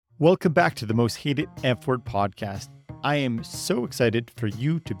Welcome back to the Most Hated F Word podcast. I am so excited for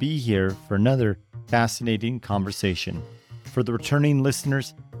you to be here for another fascinating conversation. For the returning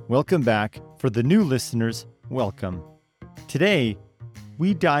listeners, welcome back. For the new listeners, welcome. Today,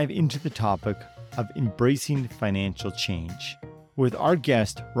 we dive into the topic of embracing financial change with our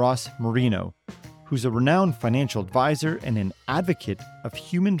guest, Ross Marino, who's a renowned financial advisor and an advocate of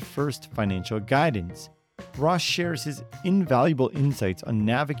human-first financial guidance. Ross shares his invaluable insights on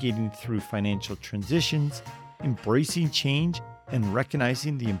navigating through financial transitions, embracing change, and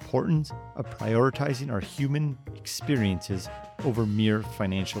recognizing the importance of prioritizing our human experiences over mere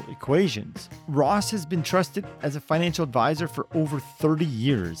financial equations. Ross has been trusted as a financial advisor for over 30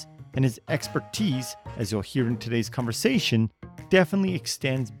 years, and his expertise, as you'll hear in today's conversation, definitely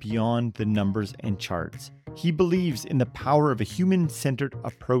extends beyond the numbers and charts. He believes in the power of a human-centered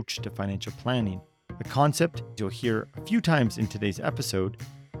approach to financial planning, a concept you'll hear a few times in today's episode,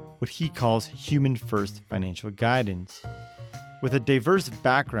 what he calls human-first financial guidance. With a diverse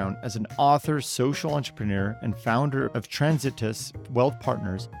background as an author, social entrepreneur, and founder of Transitus Wealth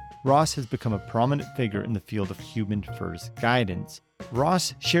Partners, Ross has become a prominent figure in the field of human-first guidance.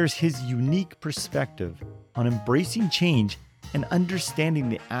 Ross shares his unique perspective on embracing change and understanding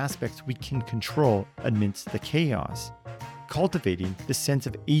the aspects we can control amidst the chaos, cultivating the sense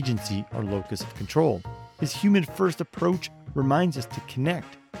of agency or locus of control. His human-first approach reminds us to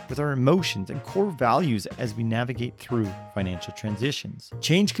connect with our emotions and core values as we navigate through financial transitions.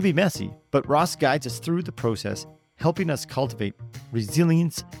 Change can be messy, but Ross guides us through the process, helping us cultivate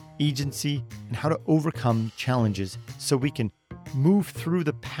resilience, agency, and how to overcome challenges so we can move through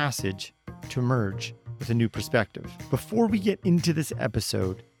the passage to emerge with a new perspective. Before we get into this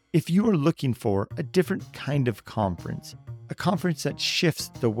episode, if you are looking for a different kind of conference, a conference that shifts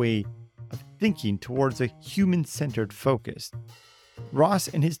the way of thinking towards a human-centered focus, Ross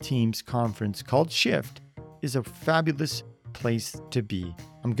and his team's conference called Shift is a fabulous place to be.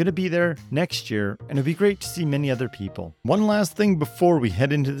 I'm going to be there next year, and it'll be great to see many other people. One last thing before we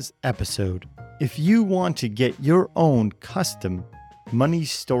head into this episode. If you want to get your own custom money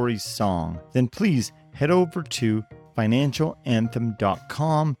stories song, then please head over to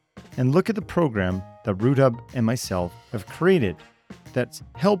financialanthem.com and look at the program that Root and myself have created that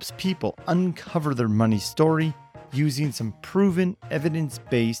helps people uncover their money story using some proven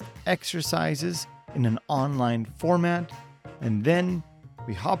evidence-based exercises in an online format. And then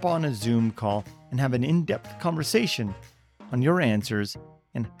we hop on a Zoom call and have an in-depth conversation on your answers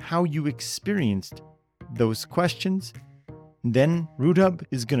and how you experienced those questions. And then Root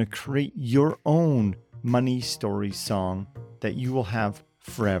is going to create your own money story song that you will have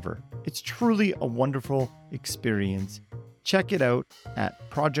forever. It's truly a wonderful experience. Check it out at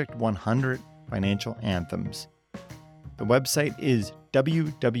Project 100 Financial Anthems. The website is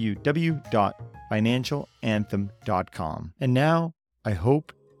www.financialanthem.com. And now, I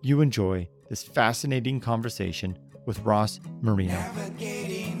hope you enjoy this fascinating conversation with Ross Marino.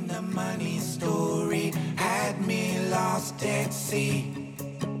 Navigating the money story had me lost at sea.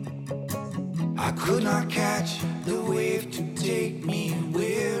 I could not catch the wave to take me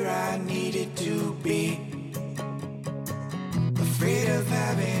where I needed to be. Afraid of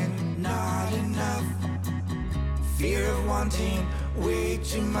having not enough, fear of wanting way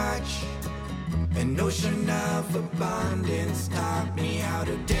too much. A notion of abundance taught me how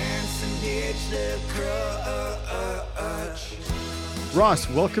to dance and ditch the crutch. Ross,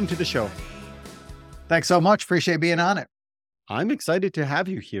 welcome to the show. Thanks so much. Appreciate being on it. I'm excited to have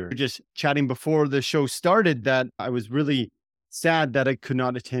you here. Just chatting before the show started that I was really sad that I could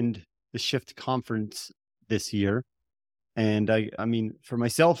not attend the Shift conference this year. And I mean, for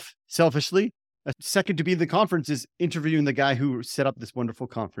myself, selfishly, a second to be in the conference is interviewing the guy who set up this wonderful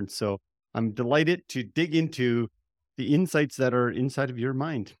conference. So I'm delighted to dig into the insights that are inside of your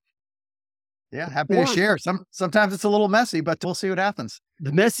mind. Yeah, happy to share. Sometimes it's a little messy, but we'll see what happens.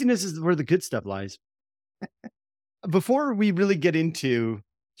 The messiness is where the good stuff lies. Before we really get into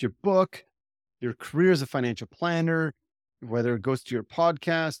your book, your career as a financial planner, whether it goes to your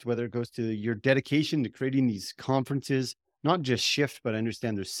podcast, whether it goes to your dedication to creating these conferences, not just Shift, but I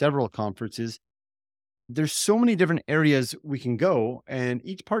understand there's several conferences. There's so many different areas we can go, and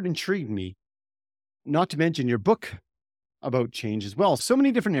each part intrigued me, not to mention your book about change as well. So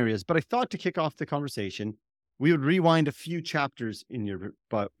many different areas, but I thought to kick off the conversation, we would rewind a few chapters in your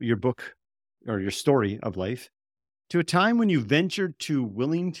book or your story of life to a time when you ventured to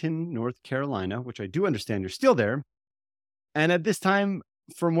Wilmington, North Carolina, which I do understand you're still there. And at this time,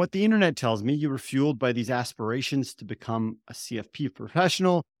 from what the internet tells me, you were fueled by these aspirations to become a CFP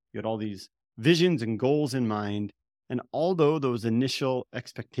professional. You had all these visions and goals in mind. And although those initial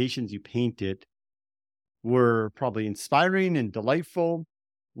expectations you painted were probably inspiring and delightful,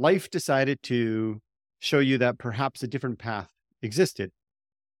 life decided to show you that perhaps a different path existed.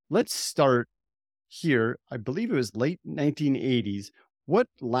 Let's start here. I believe it was late 1980s. What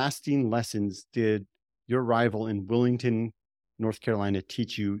lasting lessons did your arrival in Wilmington, North Carolina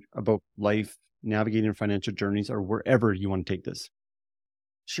teach you about life, navigating financial journeys, or wherever you want to take this?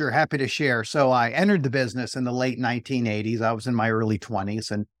 Sure, happy to share. So I entered the business in the late 1980s. I was in my early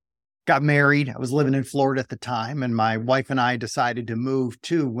 20s and got married. I was living in Florida at the time, and my wife and I decided to move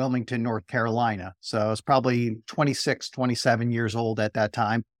to Wilmington, North Carolina. So I was probably 26, 27 years old at that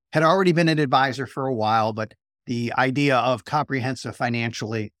time. Had already been an advisor for a while, but the idea of comprehensive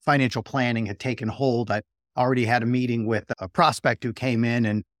financial planning had taken hold. I already had a meeting with a prospect who came in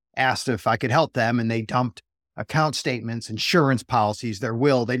and asked if I could help them, and they dumped account statements, insurance policies, their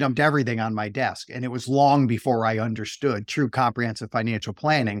will. They dumped everything on my desk. And it was long before I understood true comprehensive financial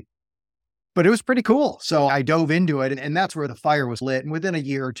planning. But it was pretty cool. So I dove into it, and that's where the fire was lit. And within a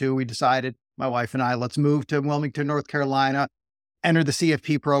year or two, we decided, my wife and I, let's move to Wilmington, North Carolina, enter the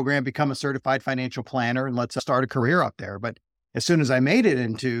CFP program, become a certified financial planner, and let's start a career up there. But as soon as I made it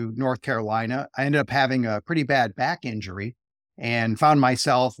into North Carolina, I ended up having a pretty bad back injury and found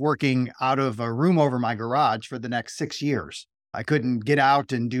myself working out of a room over my garage for the next 6 years. I couldn't get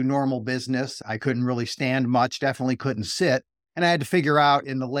out and do normal business. I couldn't really stand much, definitely couldn't sit. And I had to figure out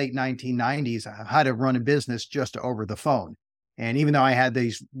in the late 1990s how to run a business just over the phone. And even though I had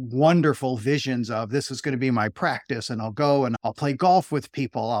these wonderful visions of this is going to be my practice, and I'll go and I'll play golf with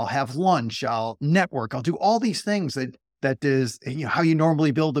people, I'll have lunch, I'll network, I'll do all these things that is how you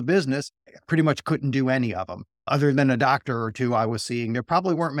normally build a business, I pretty much couldn't do any of them. Other than a doctor or two I was seeing, there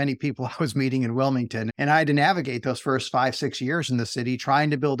probably weren't many people I was meeting in Wilmington. And I had to navigate those first 5, 6 years in the city, trying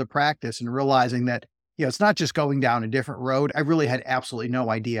to build a practice and realizing that it's not just going down a different road. I really had absolutely no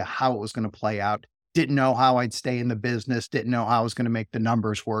idea how it was going to play out. Didn't know how I'd stay in the business. Didn't know how I was going to make the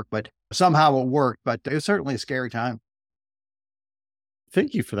numbers work, but somehow it worked. But it was certainly a scary time.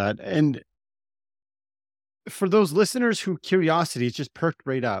 Thank you for that. And for those listeners who curiosity is just perked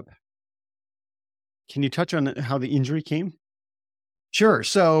right up, can you touch on how the injury came? Sure.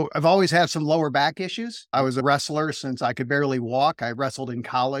 So I've always had some lower back issues. I was a wrestler since I could barely walk. I wrestled in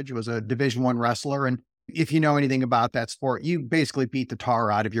college, was a Division I wrestler. And if you know anything about that sport, you basically beat the tar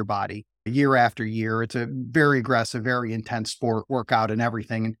out of your body year after year. It's a very aggressive, very intense sport, workout and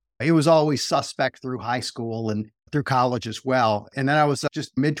everything. And it was always suspect through high school and through college as well. And then I was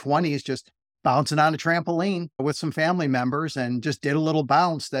just mid-20s, just bouncing on a trampoline with some family members and just did a little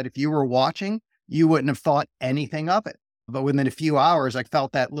bounce that if you were watching, you wouldn't have thought anything of it. But within a few hours, I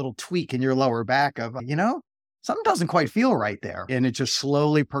felt that little tweak in your lower back of, something doesn't quite feel right there. And it just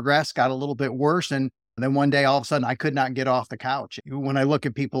slowly progressed, got a little bit worse. And then one day, all of a sudden, I could not get off the couch. When I look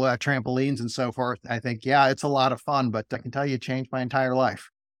at people at trampolines and so forth, I think, yeah, it's a lot of fun, but I can tell you it changed my entire life.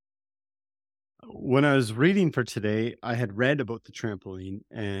 When I was reading for today, I had read about the trampoline,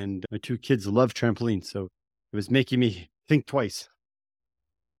 and my 2 kids love trampolines. So it was making me think twice.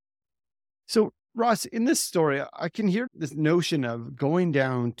 So Ross, in this story, I can hear this notion of going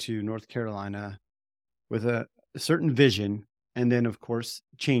down to North Carolina with a certain vision. And then, of course,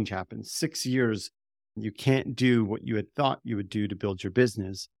 change happens. 6 years, you can't do what you had thought you would do to build your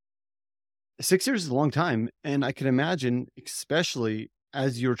business. 6 years is a long time. And I can imagine, especially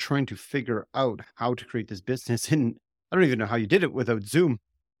as you're trying to figure out how to create this business. And I don't even know how you did it without Zoom,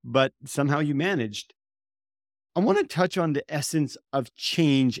 but somehow you managed. I want to touch on the essence of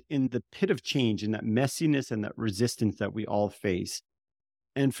change, in the pit of change, and that messiness and that resistance that we all face.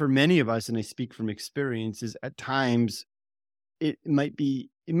 And for many of us, and I speak from experiences, at times it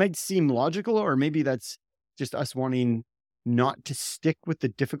might seem logical, or maybe that's just us wanting not to stick with the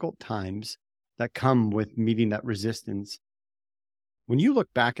difficult times that come with meeting that resistance. When you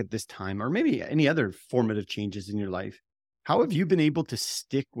look back at this time, or maybe any other formative changes in your life, how have you been able to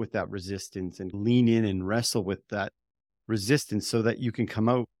stick with that resistance and lean in and wrestle with that resistance so that you can come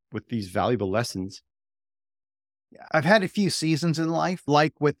out with these valuable lessons? I've had a few seasons in life,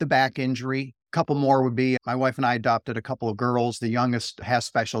 like with the back injury. A couple more would be my wife and I adopted a couple of girls. The youngest has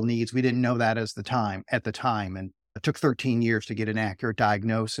special needs. We didn't know that at the time. And it took 13 years to get an accurate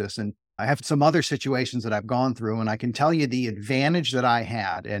diagnosis. And I have some other situations that I've gone through, and I can tell you the advantage that I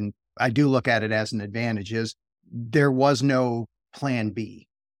had, and I do look at it as an advantage, is there was no plan B.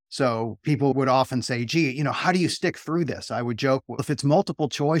 So people would often say, gee, how do you stick through this? I would joke, well, if it's multiple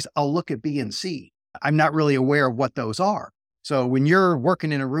choice, I'll look at B and C. I'm not really aware of what those are. So when you're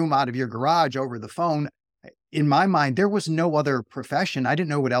working in a room out of your garage over the phone, in my mind, there was no other profession. I didn't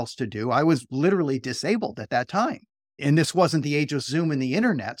know what else to do. I was literally disabled at that time. And this wasn't the age of Zoom and the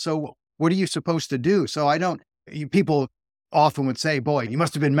internet. So what are you supposed to do? So people often would say, boy, you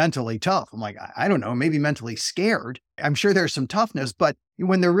must have been mentally tough. I'm like, I don't know, maybe mentally scared. I'm sure there's some toughness, but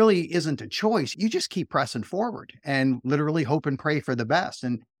when there really isn't a choice, you just keep pressing forward and literally hope and pray for the best.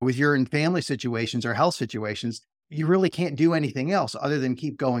 And with your in family situations or health situations, you really can't do anything else other than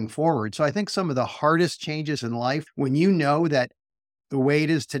keep going forward. So I think some of the hardest changes in life, when you know that the way it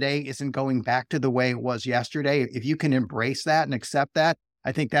is today isn't going back to the way it was yesterday, if you can embrace that and accept that,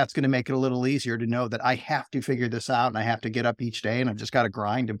 I think that's going to make it a little easier to know that I have to figure this out and I have to get up each day and I've just got to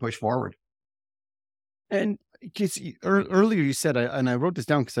grind and push forward. And earlier you said, and I wrote this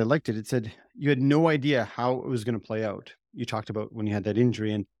down because I liked it. It said you had no idea how it was going to play out. You talked about when you had that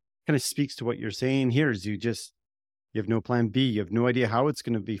injury, and kind of speaks to what you're saying here is you have no plan B. You have no idea how it's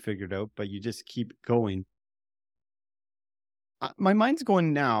going to be figured out, but you just keep going. My mind's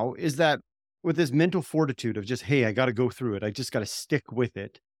going now is that with this mental fortitude of just, hey, I got to go through it. I just got to stick with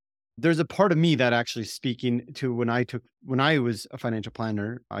it. There's a part of me that actually speaking to when I was a financial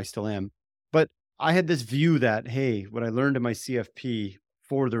planner, I still am, but I had this view that, hey, what I learned in my CFP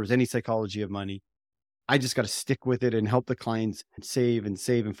before there was any psychology of money, I just got to stick with it and help the clients save and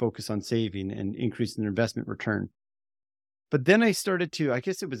focus on saving and increasing their investment return. But then I started to, I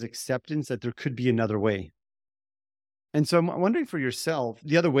guess it was acceptance that there could be another way. And so I'm wondering for yourself,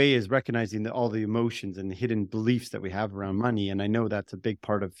 the other way is recognizing all the emotions and the hidden beliefs that we have around money. And I know that's a big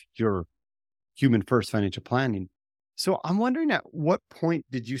part of your human first financial planning. So I'm wondering, at what point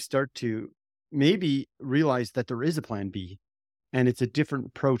did you start to maybe realize that there is a plan B and it's a different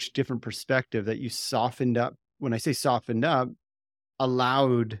approach, different perspective that you softened up? When I say softened up,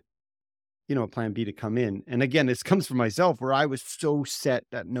 allowed, a plan B to come in. And again, this comes from myself where I was so set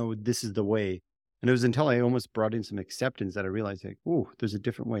that, no, this is the way. And it was until I almost brought in some acceptance that I realized, like, oh, there's a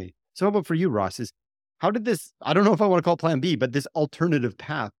different way. So how about for you, Ross? How did this, I don't know if I want to call it plan B, but this alternative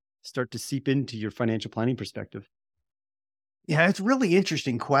path start to seep into your financial planning perspective? Yeah, it's a really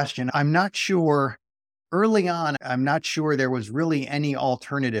interesting question. I'm not sure. Early on, I'm not sure there was really any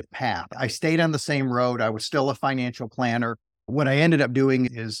alternative path. I stayed on the same road. I was still a financial planner. What I ended up doing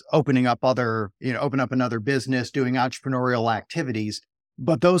is open up another business, doing entrepreneurial activities.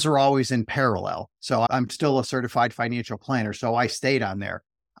 But those are always in parallel. So I'm still a certified financial planner. So I stayed on there.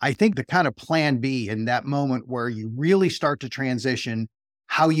 I think the kind of plan B in that moment where you really start to transition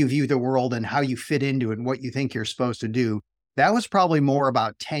how you view the world and how you fit into it and what you think you're supposed to do, that was probably more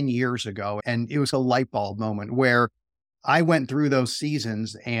about 10 years ago. And it was a light bulb moment where I went through those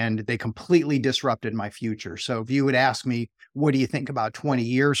seasons and they completely disrupted my future. So if you would ask me, what do you think about 20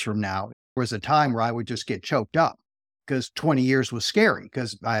 years from now? There was a time where I would just get choked up, because 20 years was scary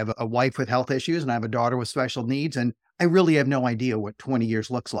because I have a wife with health issues and I have a daughter with special needs. And I really have no idea what 20 years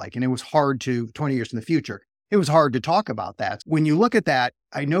looks like. And it was hard 20 years in the future, it was hard to talk about that. When you look at that,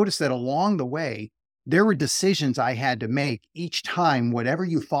 I noticed that along the way, there were decisions I had to make each time whatever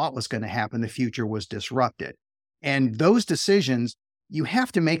you thought was going to happen in the future was disrupted. And those decisions, you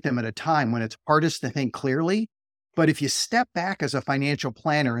have to make them at a time when it's hardest to think clearly. But if you step back as a financial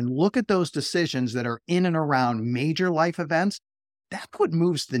planner and look at those decisions that are in and around major life events, that's what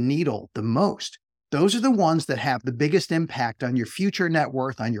moves the needle the most. Those are the ones that have the biggest impact on your future net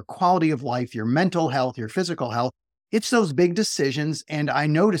worth, on your quality of life, your mental health, your physical health. It's those big decisions. And I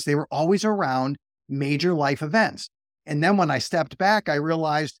noticed they were always around major life events. And then when I stepped back, I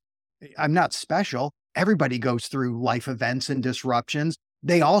realized I'm not special. Everybody goes through life events and disruptions.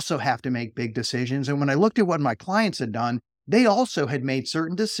 They also have to make big decisions. And when I looked at what my clients had done, they also had made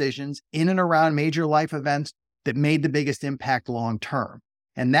certain decisions in and around major life events that made the biggest impact long term.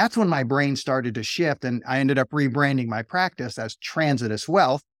 And that's when my brain started to shift. And I ended up rebranding my practice as Transitus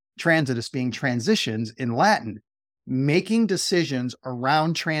Wealth, Transitus being transitions in Latin. Making decisions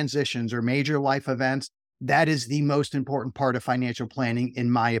around transitions or major life events, that is the most important part of financial planning,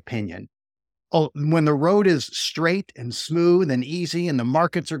 in my opinion. When the road is straight and smooth and easy and the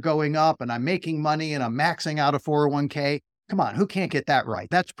markets are going up and I'm making money and I'm maxing out a 401k, come on, who can't get that right?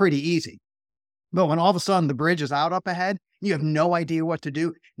 That's pretty easy. But when all of a sudden the bridge is out up ahead, you have no idea what to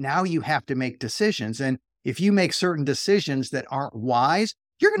do. Now you have to make decisions. And if you make certain decisions that aren't wise,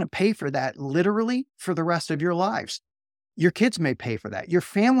 you're going to pay for that literally for the rest of your lives. Your kids may pay for that. Your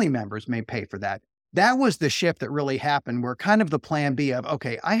family members may pay for that. That was the shift that really happened, where kind of the plan B of,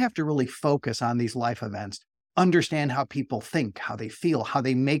 okay, I have to really focus on these life events, understand how people think, how they feel, how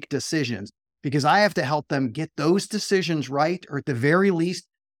they make decisions, because I have to help them get those decisions right, or at the very least,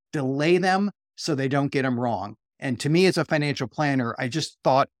 delay them so they don't get them wrong. And to me, as a financial planner, I just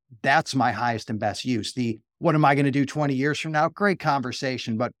thought that's my highest and best use. What am I going to do 20 years from now? Great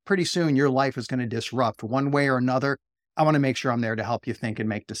conversation, but pretty soon your life is going to disrupt one way or another. I want to make sure I'm there to help you think and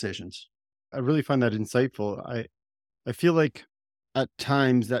make decisions. I really find that insightful. I feel like at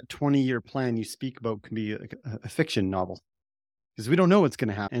times that 20-year plan you speak about can be like a fiction novel because we don't know what's going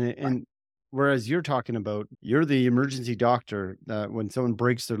to happen. And whereas you're talking about, you're the emergency doctor that when someone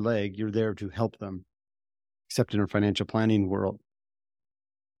breaks their leg, you're there to help them, except in our financial planning world.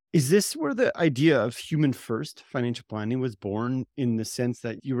 Is this where the idea of human first financial planning was born, in the sense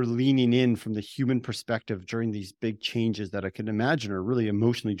that you were leaning in from the human perspective during these big changes that I can imagine are really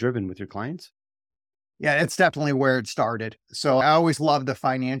emotionally driven with your clients? Yeah, it's definitely where it started. So I always loved the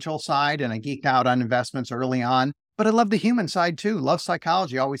financial side and I geeked out on investments early on, but I love the human side too. Love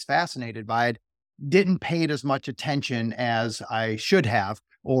psychology, always fascinated by it. Didn't pay it as much attention as I should have,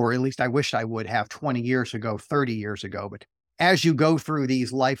 or at least I wished I would have 20 years ago, 30 years ago. But as you go through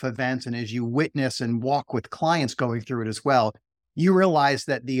these life events and as you witness and walk with clients going through it as well, you realize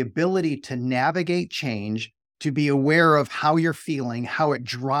that the ability to navigate change, to be aware of how you're feeling, how it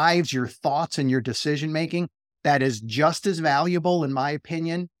drives your thoughts and your decision making, that is just as valuable, in my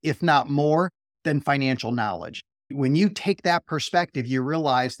opinion, if not more, than financial knowledge. When you take that perspective, you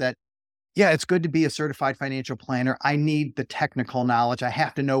realize that, yeah, it's good to be a certified financial planner. I need the technical knowledge. I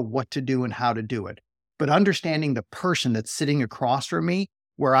have to know what to do and how to do it. But understanding the person that's sitting across from me,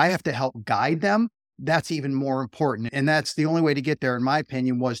 where I have to help guide them, that's even more important. And that's the only way to get there, in my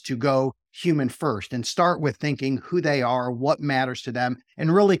opinion, was to go human first and start with thinking who they are, what matters to them,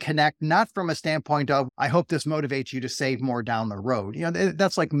 and really connect, not from a standpoint of, I hope this motivates you to save more down the road.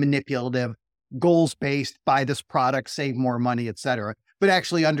 That's like manipulative, goals-based, buy this product, save more money, et cetera. But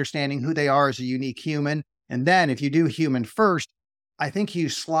actually understanding who they are as a unique human. And then if you do human first, I think you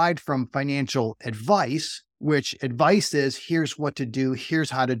slide from financial advice, which advice is, here's what to do,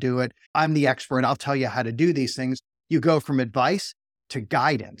 here's how to do it. I'm the expert. I'll tell you how to do these things. You go from advice to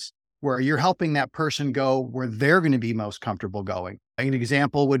guidance, where you're helping that person go where they're going to be most comfortable going. An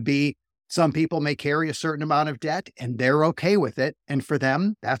example would be, some people may carry a certain amount of debt and they're okay with it. And for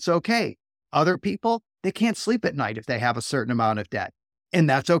them, that's okay. Other people, they can't sleep at night if they have a certain amount of debt. And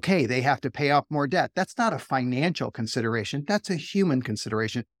that's okay. They have to pay off more debt. That's not a financial consideration. That's a human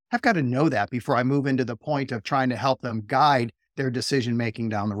consideration. I've got to know that before I move into the point of trying to help them guide their decision-making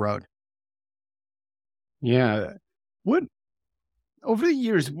down the road. Yeah. Over the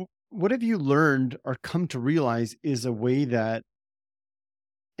years, what have you learned or come to realize is a way that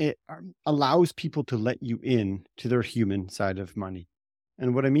it allows people to let you in to their human side of money?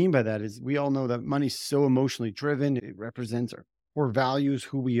 And what I mean by that is, we all know that money's so emotionally driven. It represents our core values,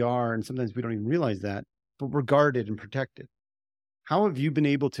 who we are, and sometimes we don't even realize that, but we're guarded and protected. How have you been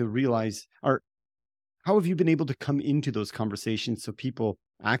able to realize, or how have you been able to come into those conversations so people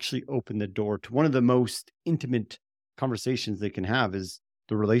actually open the door to one of the most intimate conversations they can have, is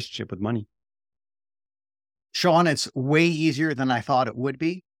the relationship with money? Sean, it's way easier than I thought it would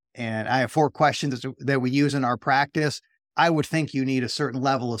be. And I have 4 questions that we use in our practice. I would think you need a certain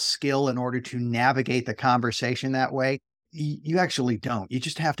level of skill in order to navigate the conversation that way. You actually don't. You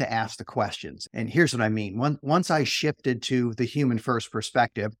just have to ask the questions. And here's what I mean. Once I shifted to the human first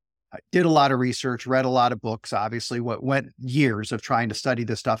perspective, I did a lot of research, read a lot of books, obviously, what went years of trying to study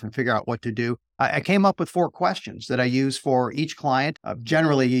this stuff and figure out what to do. I came up with 4 questions that I use for each client.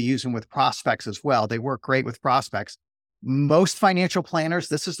 Generally, you use them with prospects as well. They work great with prospects. Most financial planners,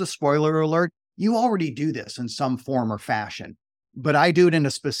 this is the spoiler alert, you already do this in some form or fashion, but I do it in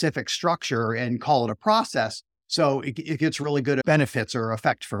a specific structure and call it a process. So it gets really good benefits or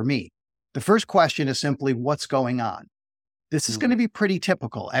effect for me. The first question is simply, what's going on? This is going to be pretty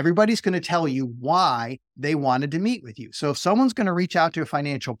typical. Everybody's going to tell you why they wanted to meet with you. So if someone's going to reach out to a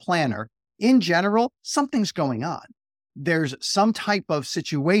financial planner, in general, something's going on. There's some type of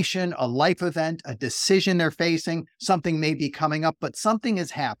situation, a life event, a decision they're facing, something may be coming up, but something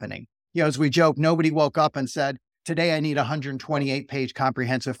is happening. As we joke, nobody woke up and said, today I need a 128-page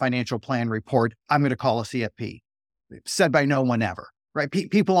comprehensive financial plan report. I'm going to call a CFP. Said by no one ever, right?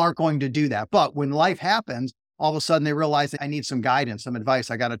 People aren't going to do that. But when life happens, all of a sudden they realize I need some guidance, some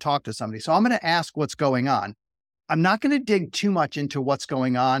advice. I got to talk to somebody. So I'm going to ask what's going on. I'm not going to dig too much into what's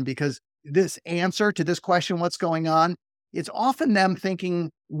going on, because this answer to this question, what's going on, it's often them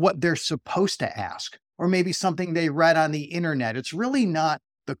thinking what they're supposed to ask, or maybe something they read on the internet. It's really not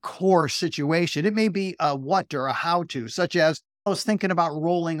the core situation. It may be a what or a how to, such as, I was thinking about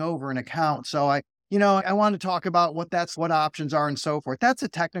rolling over an account. So I want to talk about what options are and so forth. That's a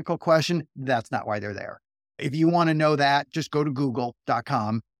technical question. That's not why they're there. If you want to know that, just go to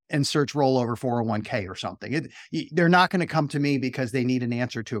google.com and search rollover 401k or something. They're not going to come to me because they need an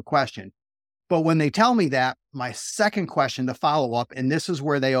answer to a question. But when they tell me that, my second question, the follow-up, and this is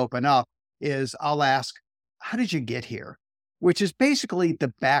where they open up, is I'll ask, how did you get here? Which is basically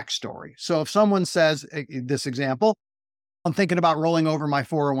the backstory. So if someone says, this example, I'm thinking about rolling over my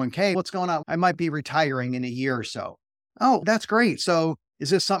 401k. What's going on? I might be retiring in a year or so. Oh, that's great. So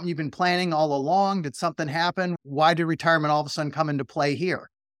is this something you've been planning all along? Did something happen? Why did retirement all of a sudden come into play here?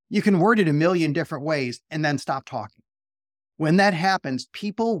 You can word it a million different ways and then stop talking. When that happens,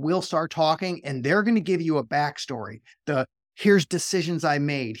 people will start talking and they're going to give you a backstory. Here's decisions I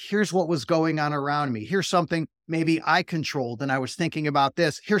made. Here's what was going on around me. Here's something maybe I controlled and I was thinking about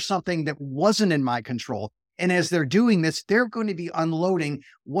this. Here's something that wasn't in my control. And as they're doing this, they're going to be unloading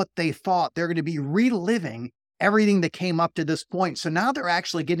what they thought. They're going to be reliving everything that came up to this point. So now they're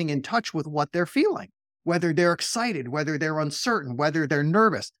actually getting in touch with what they're feeling, whether they're excited, whether they're uncertain, whether they're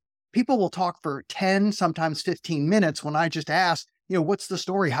nervous. People will talk for 10, sometimes 15 minutes when I just ask, what's the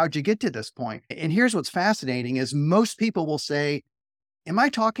story? How'd you get to this point? And here's what's fascinating is most people will say, am I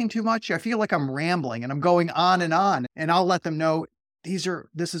talking too much? I feel like I'm rambling and I'm going on. And I'll let them know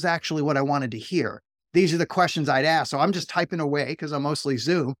this is actually what I wanted to hear. These are the questions I'd ask. So I'm just typing away because I'm mostly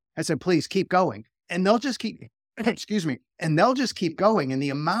Zoom. I said, please keep going. And they'll just keep, and they'll just keep going. And the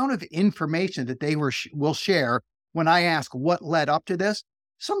amount of information that they will share when I ask what led up to this,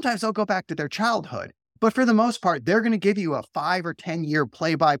 sometimes they'll go back to their childhood. But for the most part, they're going to give you a 5 or 10 year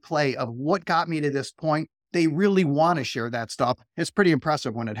play-by-play of what got me to this point. They really want to share that stuff. It's pretty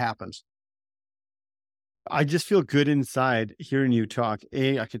impressive when it happens. I just feel good inside hearing you talk.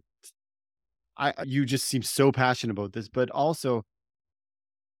 You just seem so passionate about this, but also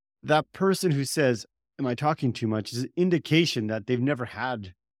that person who says, am I talking too much, is an indication that they've never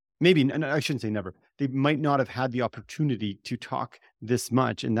had, maybe, I shouldn't say never, they might not have had the opportunity to talk this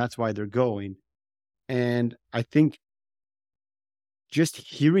much, and that's why they're going. And I think just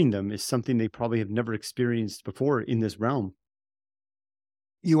hearing them is something they probably have never experienced before in this realm.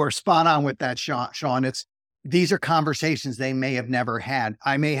 You are spot on with that, Sean. These are conversations they may have never had.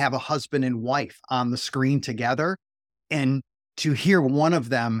 I may have a husband and wife on the screen together, and to hear one of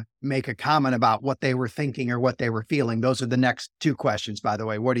them make a comment about what they were thinking or what they were feeling, those are the next 2 questions, by the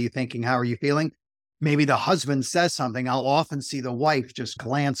way. What are you thinking? How are you feeling? Maybe the husband says something. I'll often see the wife just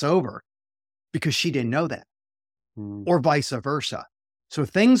glance over because she didn't know that, or vice versa. So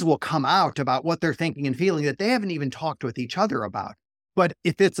things will come out about what they're thinking and feeling that they haven't even talked with each other about. But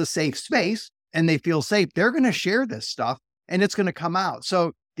if it's a safe space and they feel safe, they're going to share this stuff and it's going to come out.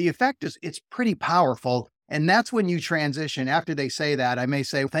 So the effect is, it's pretty powerful. And that's when you transition. After they say that, I may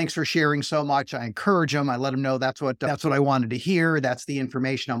say, thanks for sharing so much. I encourage them. I let them know that's what I wanted to hear. That's the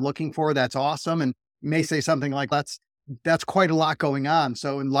information I'm looking for. That's awesome. And you may say something like, that's quite a lot going on.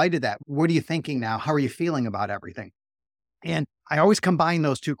 So in light of that, what are you thinking now? How are you feeling about everything? And I always combine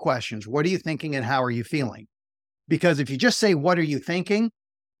those 2 questions. What are you thinking and how are you feeling? Because if you just say, what are you thinking?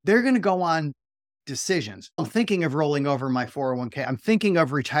 They're going to go on decisions. I'm thinking of rolling over my 401k. I'm thinking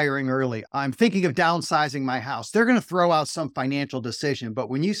of retiring early. I'm thinking of downsizing my house. They're going to throw out some financial decision. But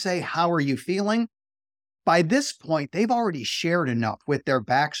when you say, how are you feeling? By this point, they've already shared enough with their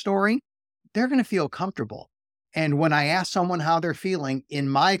backstory. They're going to feel comfortable. And when I ask someone how they're feeling, in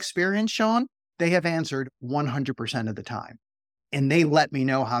my experience, Sean, they have answered 100% of the time. And they let me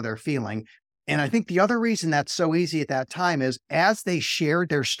know how they're feeling. And I think the other reason that's so easy at that time is as they shared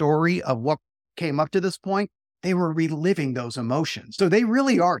their story of what came up to this point, they were reliving those emotions. So they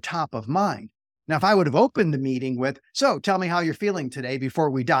really are top of mind. Now, if I would have opened the meeting with, so tell me how you're feeling today before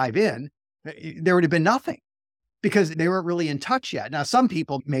we dive in, there would have been nothing because they weren't really in touch yet. Now, some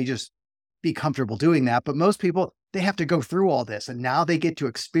people may just be comfortable doing that, but most people, they have to go through all this and now they get to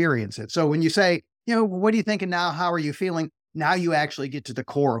experience it. So when you say, what are you thinking now? How are you feeling? Now you actually get to the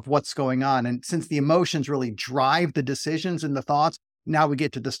core of what's going on. And since the emotions really drive the decisions and the thoughts, now we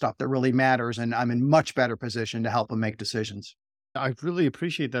get to the stuff that really matters. And I'm in much better position to help them make decisions. I really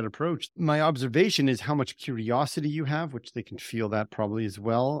appreciate that approach. My observation is how much curiosity you have, which they can feel that probably as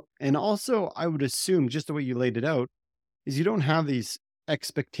well. And also, I would assume, just the way you laid it out, is you don't have these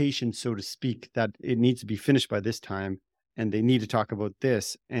expectations, so to speak, that it needs to be finished by this time and they need to talk about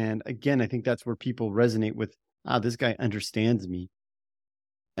this. And again, I think that's where people resonate with, this guy understands me.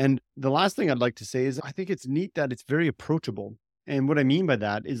 And the last thing I'd like to say is I think it's neat that it's very approachable. And what I mean by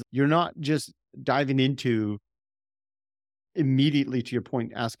that is you're not just diving into immediately, to your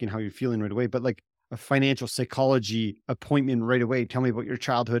point, asking how you're feeling right away, but like a financial psychology appointment right away. Tell me about your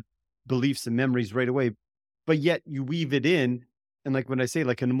childhood beliefs and memories right away. But yet you weave it in. And like when I say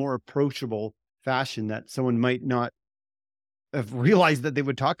like in a more approachable fashion that someone might not have realized that they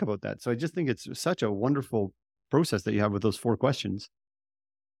would talk about that. So I just think it's such a wonderful process that you have with those 4 questions.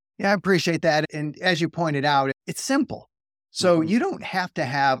 Yeah, I appreciate that. And as you pointed out, it's simple. So you don't have to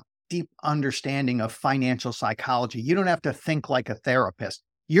have deep understanding of financial psychology. You don't have to think like a therapist.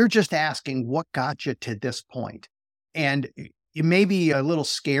 You're just asking what got you to this point. And it may be a little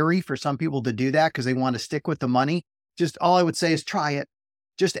scary for some people to do that because they want to stick with the money. Just all I would say is try it.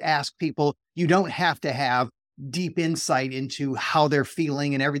 Just ask people. You don't have to have deep insight into how they're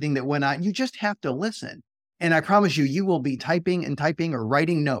feeling and everything that went on. You just have to listen. And I promise you, you will be typing and typing or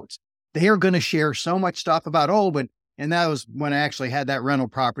writing notes. They are going to share so much stuff about, and that was when I actually had that rental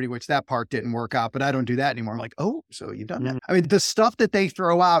property, which that part didn't work out, but I don't do that anymore. I'm like, oh, so you've done that. I mean, the stuff that they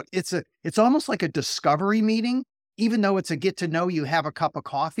throw out, it's almost like a discovery meeting, even though it's a get to know you, have a cup of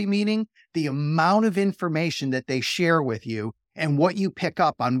coffee meeting. The amount of information that they share with you and what you pick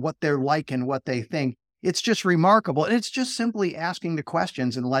up on what they're like and what they think, it's just remarkable. And it's just simply asking the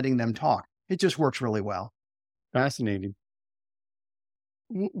questions and letting them talk. It just works really well. Fascinating.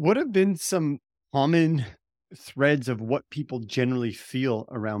 What have been some common threads of what people generally feel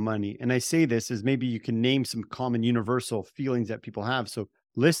around money? And I say this as maybe you can name some common universal feelings that people have. So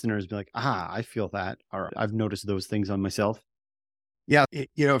listeners be like, I feel that, or I've noticed those things on myself. Yeah.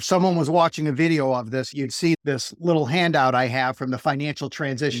 If someone was watching a video of this, you'd see this little handout I have from the Financial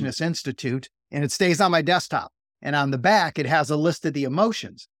Transitionist Institute, and it stays on my desktop. And on the back, it has a list of the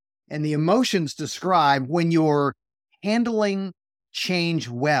emotions. And the emotions describe when you're handling change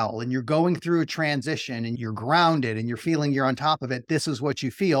well and you're going through a transition and you're grounded and you're feeling you're on top of it, this is what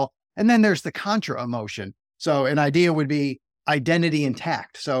you feel. And then there's the contra emotion. So an idea would be identity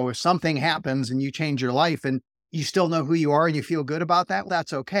intact. So if something happens and you change your life and you still know who you are and you feel good about that,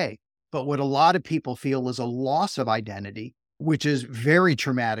 that's okay. But what a lot of people feel is a loss of identity, which is very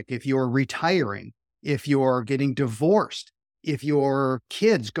traumatic. If you're retiring, if you're getting divorced, if your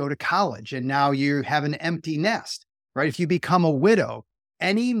kids go to college and now you have an empty nest, right? If you become a widow,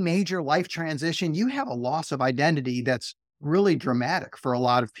 any major life transition, you have a loss of identity that's really dramatic for a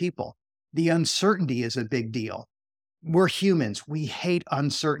lot of people. The uncertainty is a big deal. We're humans. We hate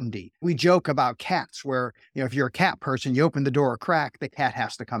uncertainty. We joke about cats where, if you're a cat person, you open the door a crack, the cat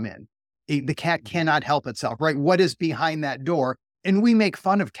has to come in. The cat cannot help itself, right? What is behind that door? And we make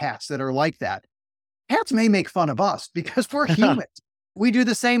fun of cats that are like that. Cats may make fun of us because we're humans. We do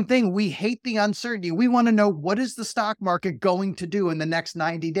the same thing. We hate the uncertainty. We want to know, what is the stock market going to do in the next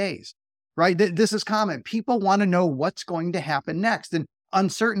 90 days, right? This is common. People want to know what's going to happen next. And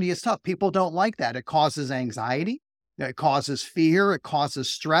uncertainty is tough. People don't like that. It causes anxiety. It causes fear. It causes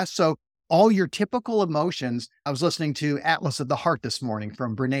stress. So all your typical emotions. I was listening to Atlas of the Heart this morning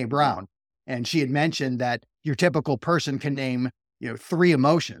from Brene Brown, and she had mentioned that your typical person can name 3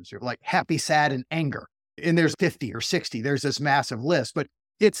 emotions. You're like happy, sad, and anger. And there's 50 or 60. There's this massive list, but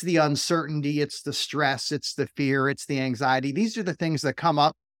it's the uncertainty, it's the stress, it's the fear, it's the anxiety. These are the things that come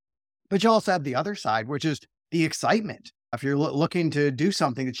up. But you also have the other side, which is the excitement. If you're looking to do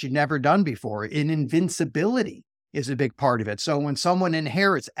something that you've never done before, and invincibility is a big part of it. So when someone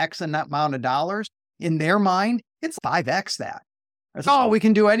inherits X amount of dollars, in their mind, it's 5X that. It's, we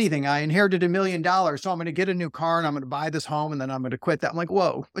can do anything. I inherited $1 million, so I'm going to get a new car and I'm going to buy this home and then I'm going to quit that. I'm like,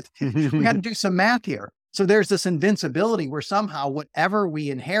 whoa, we got to do some math here. So there's this invincibility where somehow whatever we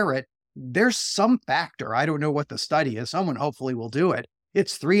inherit, there's some factor. I don't know what the study is. Someone hopefully will do it.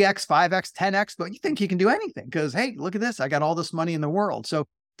 It's 3X, 5X, 10X, but you think you can do anything because, hey, look at this. I got all this money in the world. So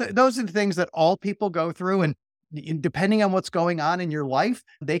those are the things that all people go through. And depending on what's going on in your life,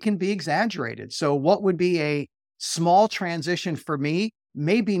 they can be exaggerated. So what would be a small transition for me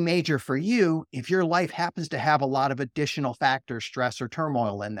may be major for you if your life happens to have a lot of additional factors, stress or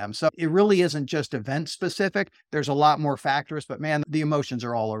turmoil in them. So it really isn't just event specific. There's a lot more factors, but man, the emotions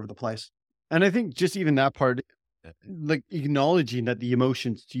are all over the place. And I think just even that part, like acknowledging that the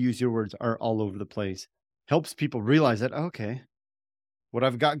emotions, to use your words, are all over the place, helps people realize that, okay, what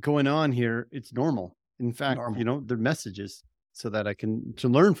I've got going on here, it's normal. In fact, they're messages so that I can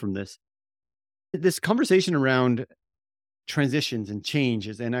learn from this. This conversation around transitions and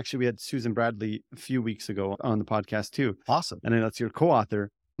changes. And actually we had Susan Bradley a few weeks ago on the podcast too. Awesome. And that's your co-author.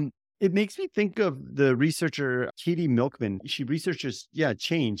 It makes me think of the researcher, Katie Milkman. She researches,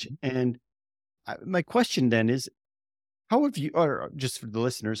 change. And my question then is, how have you, or just for the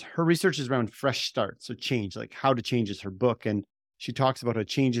listeners, her research is around fresh starts. So change, like How to Change is her book. And she talks about how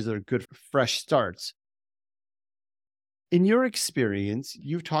changes are good for fresh starts. In your experience,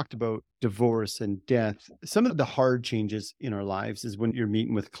 you've talked about divorce and death. Some of the hard changes in our lives is when you're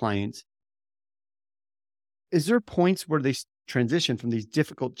meeting with clients. Is there points where they transition from these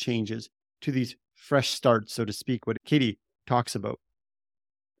difficult changes to these fresh starts, so to speak, what Katie talks about?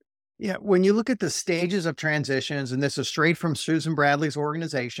 Yeah, when you look at the stages of transitions, and this is straight from Susan Bradley's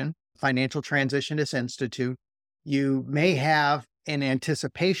organization, Financial Transitionist Institute, You may have an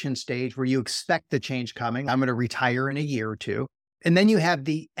anticipation stage where you expect the change coming. I'm going to retire in a year or two. And then you have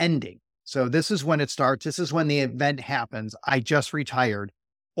the ending. So this is when it starts. This is when the event happens. I just retired,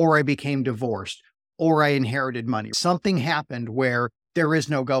 or I became divorced, or I inherited money. Something happened where there is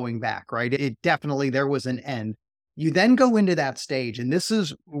no going back, right? It definitely, there was an end. You then go into that stage, and this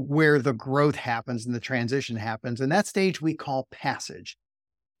is where the growth happens and the transition happens. And that stage we call passage.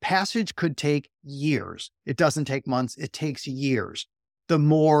 Passage could take years. It doesn't take months, it takes years. The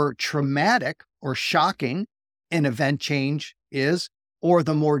more traumatic or shocking an event change is, or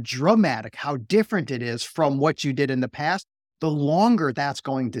the more dramatic, how different it is from what you did in the past, the longer that's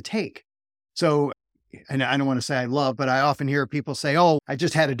going to take. So, and I don't want to say I love, but I often hear people say, oh, I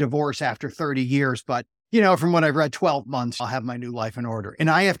just had a divorce after 30 years, but from what I've read, 12 months, I'll have my new life in order. And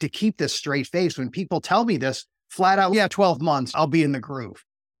I have to keep this straight face when people tell me this flat out, yeah, 12 months, I'll be in the groove.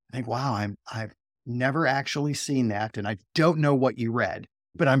 I think, wow, I've never actually seen that. And I don't know what you read,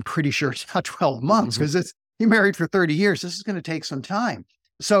 but I'm pretty sure it's not 12 months because you're married for 30 years. This is going to take some time.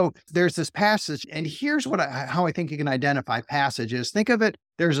 So there's this passage, and here's how I think you can identify passage is. Think of it,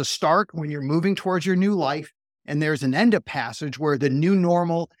 there's a start when you're moving towards your new life, and there's an end of passage where the new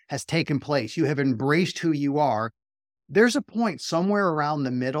normal has taken place. You have embraced who you are. There's a point somewhere around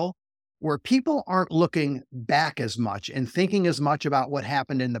the middle where people aren't looking back as much and thinking as much about what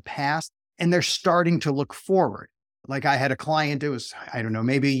happened in the past, and they're starting to look forward. Like I had a client, it was, I don't know,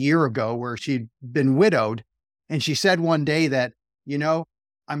 maybe a year ago, where she'd been widowed, and she said one day that,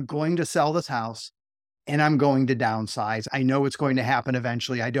 I'm going to sell this house and I'm going to downsize. I know it's going to happen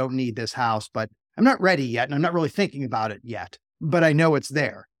eventually. I don't need this house, but I'm not ready yet. And I'm not really thinking about it yet, but I know it's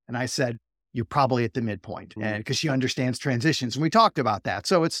there. And I said, you're probably at the midpoint, and because she understands transitions. And we talked about that.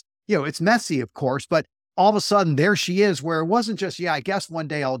 So it's, it's messy, of course, but all of a sudden there she is, where it wasn't just, yeah, I guess one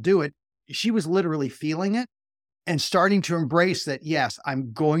day I'll do it. She was literally feeling it and starting to embrace that. Yes,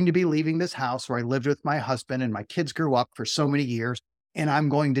 I'm going to be leaving this house where I lived with my husband and my kids grew up for so many years. And I'm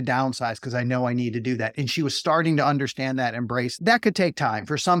going to downsize because I know I need to do that. And she was starting to understand that, embrace. That could take time.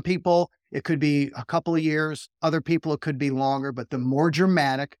 For some people, it could be a couple of years. Other people, it could be longer. But the more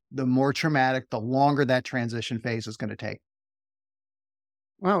dramatic, the more traumatic, the longer that transition phase is going to take.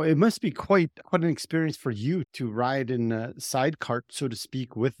 Wow, it must be quite an experience for you to ride in a side cart, so to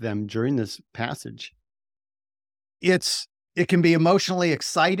speak, with them during this passage. It can be emotionally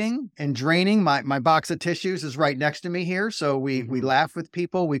exciting and draining. My box of tissues is right next to me here. So we laugh with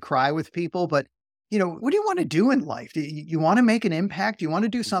people, we cry with people, but what do you want to do in life? Do you want to make an impact? Do you want to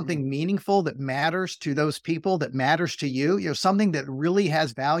do something meaningful that matters to those people, that matters to you? Something that really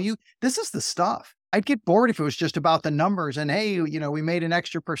has value. This is the stuff. I'd get bored if it was just about the numbers and, hey, we made an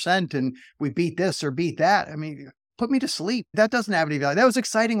extra % and we beat this or beat that. I mean, put me to sleep. That doesn't have any value. That was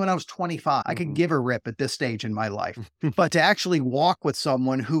exciting when I was 25. I could give a rip at this stage in my life. But to actually walk with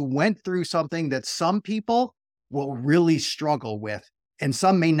someone who went through something that some people will really struggle with, and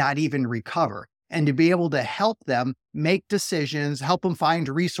some may not even recover, and to be able to help them make decisions, help them find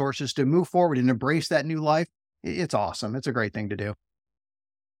resources to move forward and embrace that new life, it's awesome. It's a great thing to do.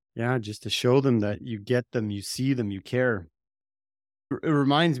 Yeah, just to show them that you get them, you see them, you care. It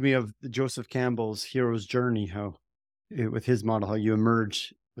reminds me of Joseph Campbell's hero's journey, how with his model, how you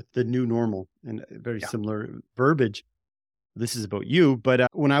emerge with the new normal, and very similar verbiage. This is about you, but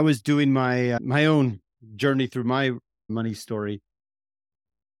when I was doing my own journey through my money story,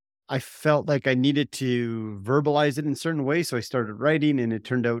 I felt like I needed to verbalize it in certain ways. So I started writing, and it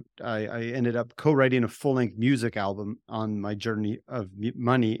turned out I ended up co-writing a full-length music album on my journey of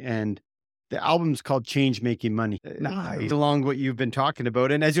money. And the album's called Change Making Money. Nice. Along what you've been talking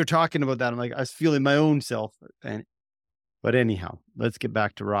about. And as you're talking about that, I'm like, I was feeling my own self. But anyhow, let's get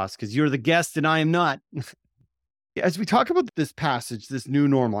back to Ross, because you're the guest and I am not. As we talk about this passage, this new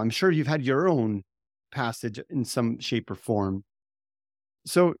normal, I'm sure you've had your own passage in some shape or form.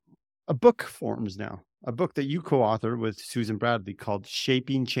 So a book forms now, a book that you co-author with Susan Bradley called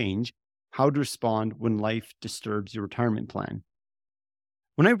Shaping Change, How to Respond When Life Disturbs Your Retirement Plan.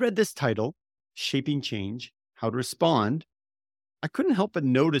 When I read this title, Shaping Change, How to Respond, I couldn't help but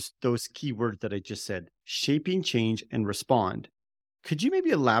notice those key words that I just said, shaping change and respond. Could you maybe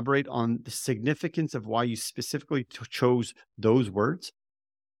elaborate on the significance of why you specifically chose those words?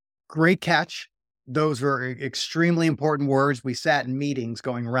 Great catch. Those were extremely important words. We sat in meetings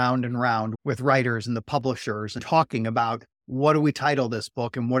going round and round with writers and the publishers and talking about what do we title this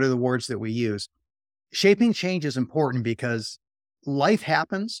book and what are the words that we use. Shaping change is important because life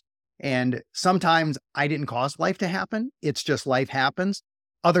happens. And sometimes I didn't cause life to happen. It's just life happens.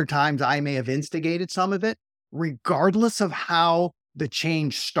 Other times I may have instigated some of it. Regardless of how the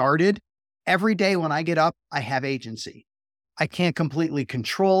change started, Every day when I get up, I have agency. I can't completely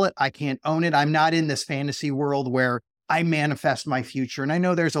control it. I can't own it. I'm not in this fantasy world where I manifest my future. And I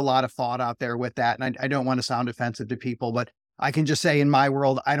know there's a lot of thought out there with that. And I don't want to sound offensive to people, but I can just say in my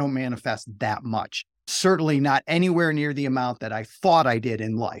world, I don't manifest that much. Certainly not anywhere near the amount that I thought I did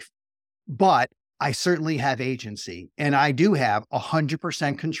in life. But I certainly have agency, and I do have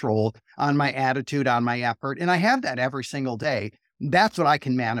 100% control on my attitude, on my effort. And I have that every single day. That's what I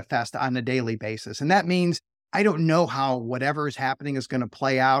can manifest on a daily basis. And that means I don't know how whatever is happening is going to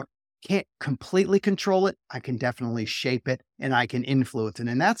play out. Can't completely control it. I can definitely shape it and I can influence it.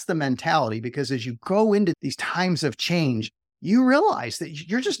 And that's the mentality, because as you go into these times of change, you realize that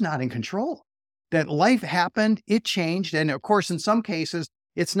you're just not in control, that life happened, it changed. And of course, in some cases,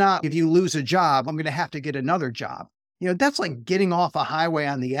 it's not if you lose a job, I'm going to have to get another job. That's like getting off a highway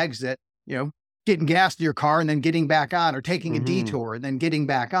on the exit, getting gas to your car and then getting back on, or taking a detour and then getting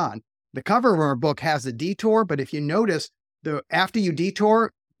back on. The cover of our book has a detour, but if you notice, after you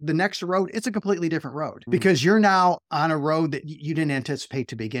detour, the next road, it's a completely different road because you're now on a road that you didn't anticipate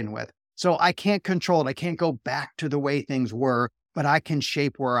to begin with. So I can't control it. I can't go back to the way things were, but I can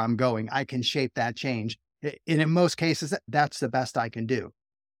shape where I'm going. I can shape that change. And in most cases, that's the best I can do.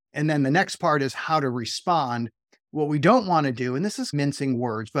 And then the next part is how to respond. What we don't want to do, and this is mincing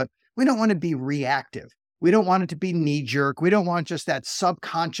words, but we don't want to be reactive. We don't want it to be knee jerk. We don't want just that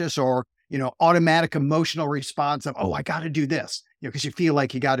subconscious or, automatic emotional response of, oh, I got to do this, because you feel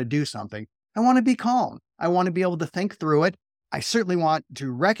like you got to do something. I want to be calm. I want to be able to think through it. I certainly want to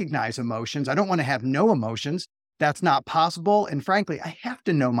recognize emotions. I don't want to have no emotions. That's not possible. And frankly, I have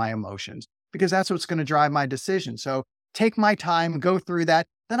to know my emotions because that's what's going to drive my decision. So take my time, go through that.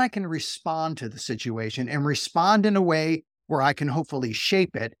 Then I can respond to the situation and respond in a way where I can hopefully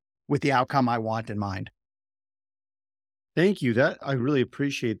shape it with the outcome I want in mind. Thank you. I really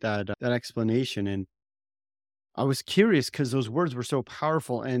appreciate that explanation. And I was curious because those words were so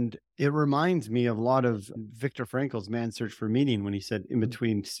powerful, and it reminds me of a lot of Viktor Frankl's Man's Search for Meaning when he said, in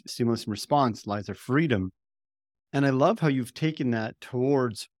between stimulus and response lies a freedom. And I love how you've taken that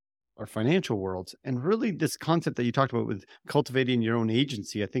towards our financial worlds. And really this concept that you talked about with cultivating your own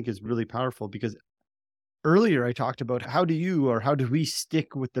agency, I think is really powerful, because earlier I talked about how do we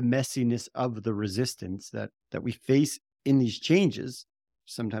stick with the messiness of the resistance that we face in these changes.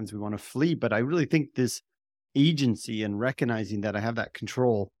 Sometimes we want to flee, but I really think this agency and recognizing that I have that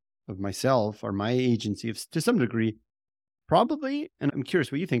control of myself, or my agency to some degree, probably, and I'm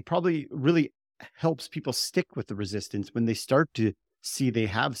curious what you think, probably really helps people stick with the resistance when they start to see they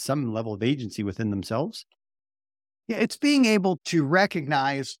have some level of agency within themselves. Yeah, it's being able to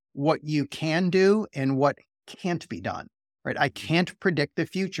recognize what you can do and what can't be done, right? I can't predict the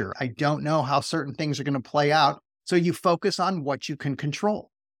future. I don't know how certain things are going to play out. So you focus on what you can control.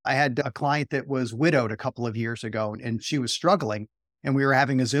 I had a client that was widowed a couple of years ago, and she was struggling, and we were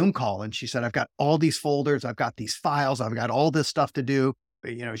having a Zoom call, and she said, I've got all these folders, I've got these files, I've got all this stuff to do.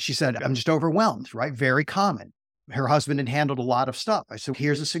 She said, I'm just overwhelmed, right? Very common. Her husband had handled a lot of stuff. I said,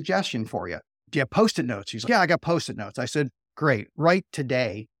 here's a suggestion for you. Do you have Post-it notes? She's like, yeah, I got Post-it notes. I said, great. Write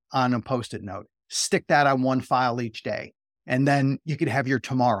today on a Post-it note. Stick that on one file each day. And then you could have your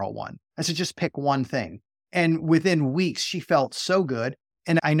tomorrow one. I said, just pick one thing. And within weeks, she felt so good.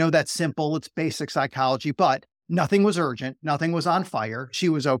 And I know that's simple. It's basic psychology, but nothing was urgent. Nothing was on fire. She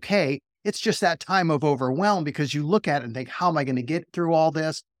was okay. It's just that time of overwhelm, because you look at it and think, how am I going to get through all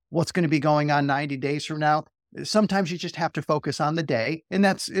this? What's going to be going on 90 days from now? Sometimes you just have to focus on the day, and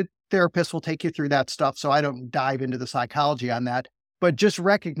that's it. Therapists will take you through that stuff. So I don't dive into the psychology on that, but just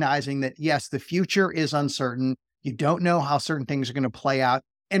recognizing that, yes, the future is uncertain. You don't know how certain things are going to play out,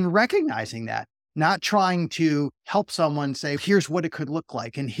 and recognizing that, not trying to help someone say, here's what it could look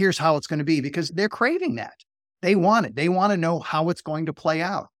like and here's how it's going to be, because they're craving that. They want it. They want to know how it's going to play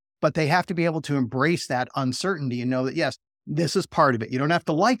out, but they have to be able to embrace that uncertainty and know that, yes, this is part of it. You don't have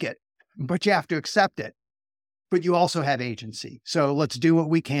to like it, but you have to accept it. But you also have agency. So let's do what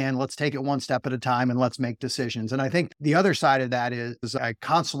we can. Let's take it one step at a time and let's make decisions. And I think the other side of that is I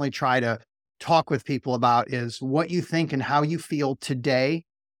constantly try to talk with people about is what you think and how you feel today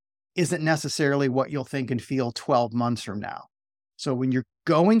isn't necessarily what you'll think and feel 12 months from now. So when you're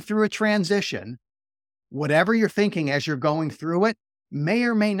going through a transition, whatever you're thinking as you're going through it may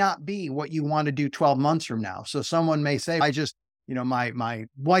or may not be what you want to do 12 months from now. So someone may say, my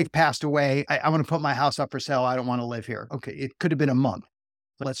wife passed away. I want to put my house up for sale. I don't want to live here. Okay, it could have been a month.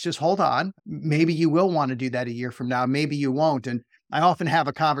 Let's just hold on. Maybe you will want to do that a year from now. Maybe you won't. And I often have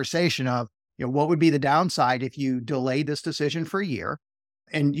a conversation of, what would be the downside if you delay this decision for a year?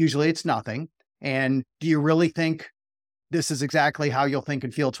 And usually it's nothing. And do you really think this is exactly how you'll think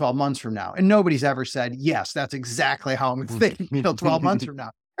and feel 12 months from now. And nobody's ever said, yes, that's exactly how I'm going to think and feel 12 months from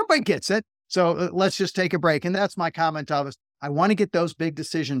now. Everybody gets it. So let's just take a break. And that's my comment of us. I want to get those big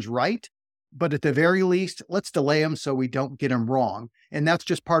decisions right, but at the very least, let's delay them so we don't get them wrong. And that's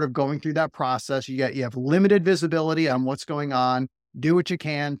just part of going through that process. You have limited visibility on what's going on. Do what you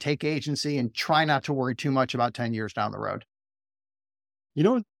can, take agency, and try not to worry too much about 10 years down the road.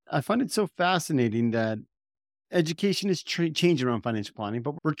 I find it so fascinating that education is changing around financial planning,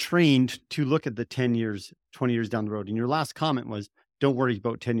 but we're trained to look at the 10 years, 20 years down the road. And your last comment was, don't worry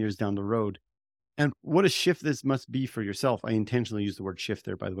about 10 years down the road. And what a shift this must be for yourself. I intentionally used the word shift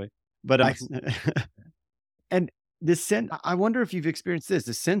there, by the way. But and this sense, I wonder if you've experienced this,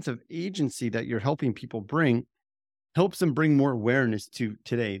 the sense of agency that you're helping people bring helps them bring more awareness to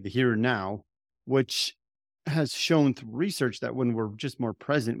today, the here and now, which has shown through research that when we're just more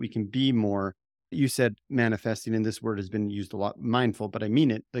present, we can be more, you said manifesting, and this word has been used a lot, mindful, but I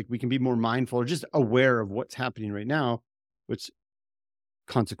mean it, like we can be more mindful or just aware of what's happening right now, which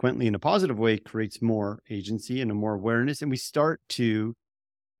consequently in a positive way creates more agency and a more awareness. And we start to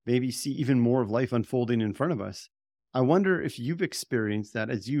maybe see even more of life unfolding in front of us. I wonder if you've experienced that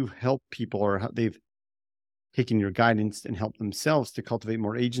as you help people or how they've taken your guidance and helped themselves to cultivate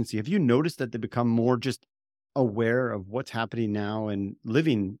more agency. Have you noticed that they become more just aware of what's happening now and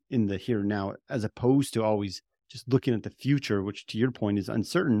living in the here and now, as opposed to always just looking at the future, which to your point is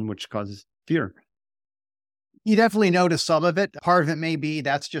uncertain, which causes fear? You definitely notice some of it. Part of it may be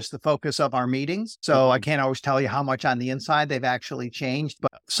that's just the focus of our meetings. So I can't always tell you how much on the inside they've actually changed.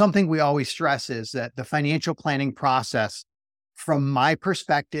 But something we always stress is that the financial planning process, from my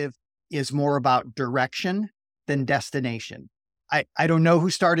perspective, is more about direction than destination. I don't know who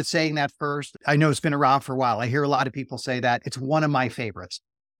started saying that first. I know it's been around for a while. I hear a lot of people say that. It's one of my favorites.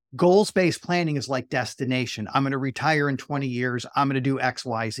 Goals-based planning is like destination. I'm going to retire in 20 years. I'm going to do X,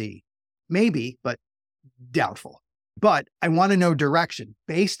 Y, Z. Maybe, but doubtful. But I want to know direction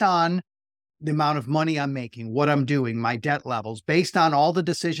based on the amount of money I'm making, what I'm doing, my debt levels, based on all the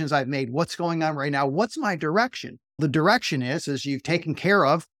decisions I've made, what's going on right now, what's my direction? The direction is you've taken care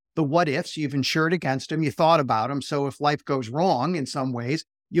of the what ifs, you've insured against them, you thought about them. So if life goes wrong in some ways,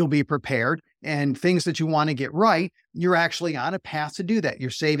 you'll be prepared. And things that you want to get right, you're actually on a path to do that. You're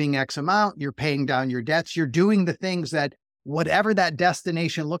saving X amount, you're paying down your debts, you're doing the things that whatever that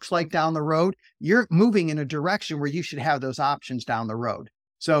destination looks like down the road, you're moving in a direction where you should have those options down the road.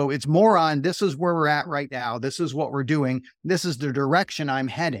 So it's more on, this is where we're at right now. This is what we're doing. This is the direction I'm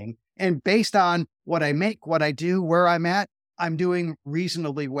heading. And based on what I make, what I do, where I'm at, I'm doing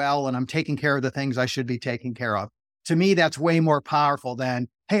reasonably well and I'm taking care of the things I should be taking care of. To me, that's way more powerful than,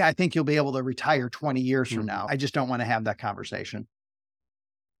 hey, I think you'll be able to retire 20 years from now. I just don't want to have that conversation.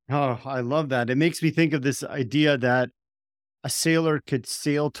 Oh, I love that. It makes me think of this idea that a sailor could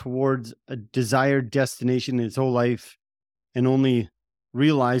sail towards a desired destination in his whole life and only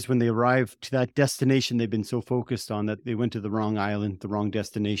realize when they arrive to that destination they've been so focused on that they went to the wrong island, the wrong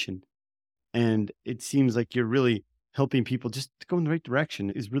destination. And it seems like you're really helping people just to go in the right direction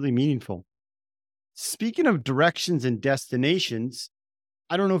is really meaningful. Speaking of directions and destinations,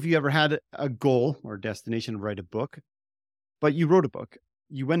 I don't know if you ever had a goal or destination to write a book, but you wrote a book.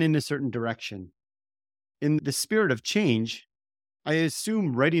 You went in a certain direction. In the spirit of change, I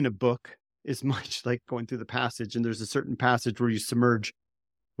assume writing a book is much like going through the passage, and there's a certain passage where you submerge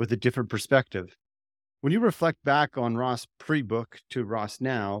with a different perspective. When you reflect back on Ross pre-book to Ross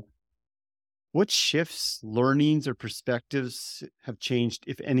now, what shifts, learnings, or perspectives have changed,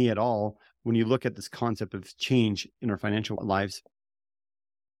 if any at all, when you look at this concept of change in our financial lives?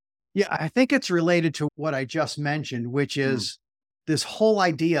 Yeah, I think it's related to what I just mentioned, which is this whole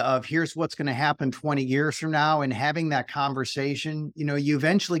idea of here's what's going to happen 20 years from now, and having that conversation. You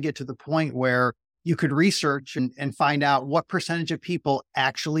eventually get to the point where you could research and find out what percentage of people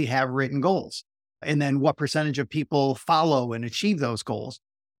actually have written goals, and then what percentage of people follow and achieve those goals.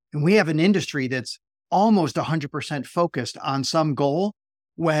 And we have an industry that's almost 100% focused on some goal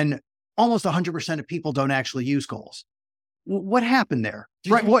when almost 100% of people don't actually use goals. What happened there?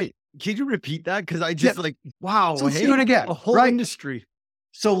 Right. Can you repeat that? Because I just wow. So let's do it again. A whole industry.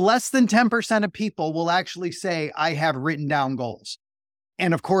 So less than 10% of people will actually say, I have written down goals.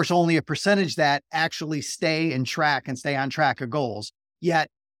 And of course, only a percentage that actually stay on track of goals. Yet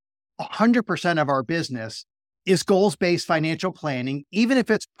 100% of our business is goals-based financial planning. Even if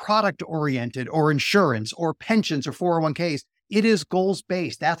it's product-oriented or insurance or pensions or 401ks, it is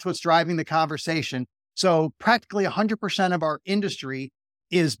goals-based. That's what's driving the conversation. So practically 100% of our industry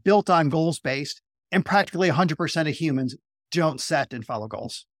is built on goals-based, and practically 100% of humans don't set and follow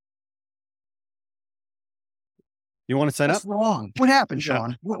goals. You want to sign What's up? wrong? What happened, Yeah.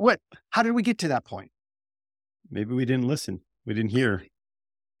 Sean? What? How did we get to that point? Maybe we didn't listen. We didn't hear.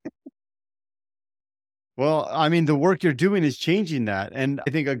 Well, I mean, the work you're doing is changing that. And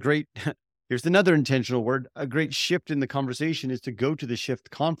I think here's another intentional word, a great shift in the conversation is to go to the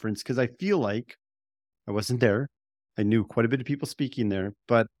Shift conference, because I feel like I wasn't there. I knew quite a bit of people speaking there,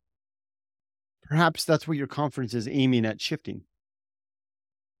 but perhaps that's what your conference is aiming at shifting.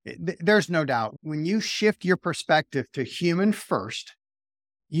 There's no doubt. When you shift your perspective to human first,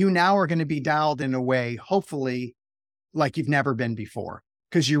 you now are going to be dialed in a way, hopefully, like you've never been before,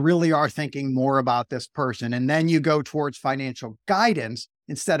 because you really are thinking more about this person. And then you go towards financial guidance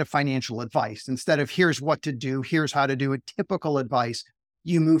instead of financial advice. Instead of here's what to do, here's how to do it, typical advice,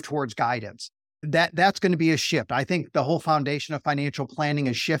 you move towards guidance. That's going to be a shift. I think the whole foundation of financial planning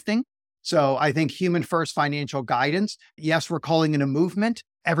is shifting. So I think human first financial guidance, yes, we're calling it a movement.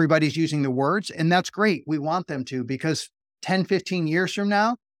 Everybody's using the words, and that's great. We want them to, because 10, 15 years from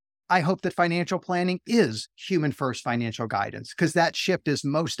now, I hope that financial planning is human first financial guidance, because that shift is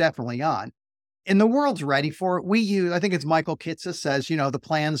most definitely on. And the world's ready for it. I think it's Michael Kitces says, the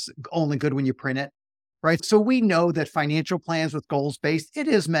plan's only good when you print it, right? So we know that financial plans with goals-based, it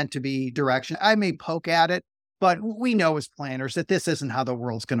is meant to be direction. I may poke at it, but we know as planners that this isn't how the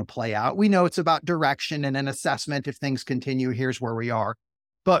world's going to play out. We know it's about direction and an assessment. If things continue, here's where we are.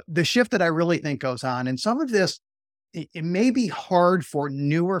 But the shift that I really think goes on, and some of this, it may be hard for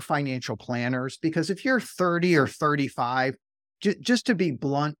newer financial planners, because if you're 30 or 35, just to be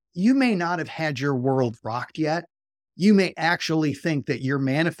blunt, you may not have had your world rocked yet. You may actually think that you're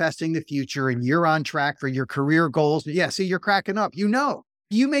manifesting the future and you're on track for your career goals. Yeah, see, you're cracking up.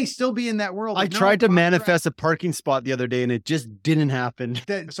 You may still be in that world. I tried to manifest a parking spot the other day and it just didn't happen.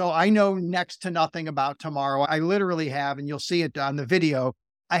 So I know next to nothing about tomorrow. I literally have, and you'll see it on the video,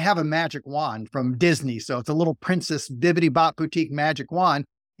 I have a magic wand from Disney. So it's a little Princess Bibbidi Bop Boutique magic wand.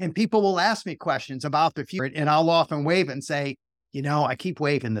 And people will ask me questions about the future, and I'll often wave it and say, I keep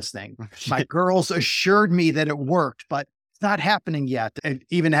waving this thing. My girls assured me that it worked, but it's not happening yet. I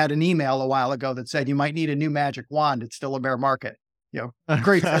even had an email a while ago that said, you might need a new magic wand. It's still a bear market.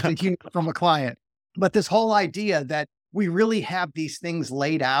 Great sense of humor from a client. But this whole idea that we really have these things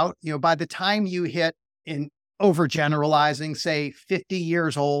laid out, by the time you hit in overgeneralizing, say 50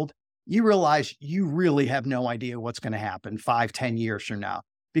 years old, you realize you really have no idea what's going to happen 5, 10 years from now.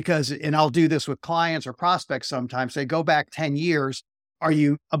 And I'll do this with clients or prospects sometimes, say, go back 10 years. Are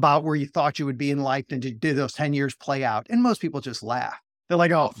you about where you thought you would be in life? And did those 10 years play out? And most people just laugh. They're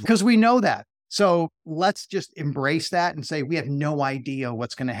like, oh, because we know that. So let's just embrace that and say, we have no idea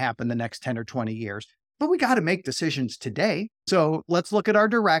what's going to happen the next 10 or 20 years, but we got to make decisions today. So let's look at our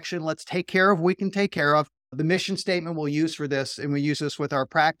direction. Let's take care of what we can take care of. The mission statement we'll use for this, and we use this with our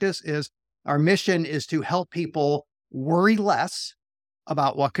practice, is our mission is to help people worry less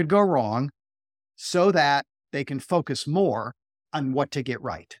about what could go wrong so that they can focus more on what to get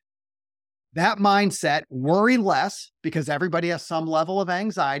right. That mindset, worry less, because everybody has some level of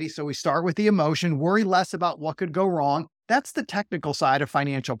anxiety. So we start with the emotion, worry less about what could go wrong. That's the technical side of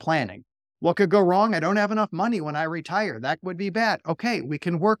financial planning. What could go wrong? I don't have enough money when I retire. That would be bad. Okay, we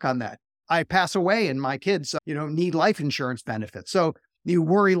can work on that. I pass away and my kids, need life insurance benefits. So you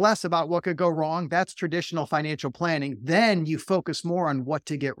worry less about what could go wrong. That's traditional financial planning. Then you focus more on what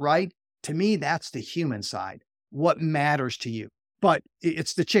to get right. To me, that's the human side. What matters to you? But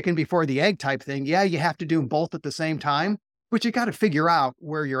it's the chicken before the egg type thing. Yeah, you have to do them both at the same time, but you got to figure out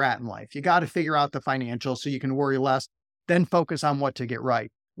where you're at in life. You got to figure out the financials so you can worry less, then focus on what to get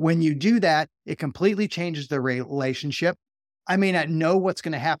right. When you do that, it completely changes the relationship. I may not know what's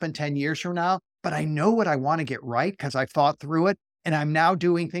going to happen 10 years from now, but I know what I want to get right because I thought through it. And I'm now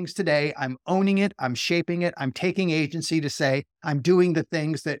doing things today. I'm owning it. I'm shaping it. I'm taking agency to say I'm doing the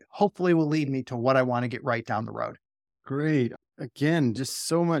things that hopefully will lead me to what I want to get right down the road. Great. Again, just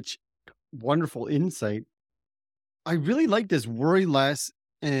so much wonderful insight. I really like this worry less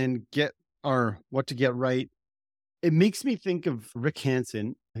and what to get right. It makes me think of Rick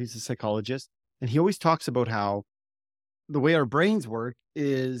Hansen. He's a psychologist, and he always talks about how the way our brains work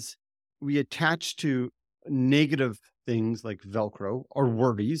is we attach to negative things like Velcro, or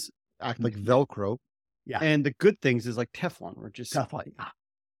worries act like Velcro. Yeah. And the good things is like Teflon. We're just Teflon.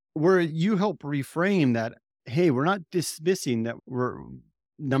 where you help reframe that. Hey, we're not dismissing that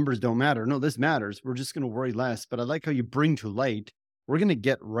numbers don't matter. No, this matters. We're just going to worry less. But I like how you bring to light, we're going to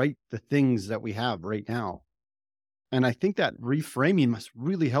get right the things that we have right now. And I think that reframing must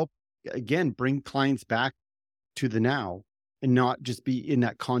really help, again, bring clients back to the now and not just be in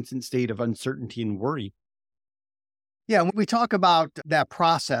that constant state of uncertainty and worry. Yeah, when we talk about that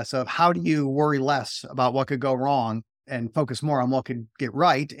process of how do you worry less about what could go wrong and focus more on what could get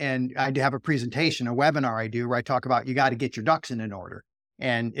right. And I do have a presentation, a webinar I do where I talk about you got to get your ducks in order.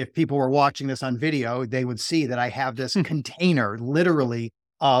 And if people were watching this on video, they would see that I have this container literally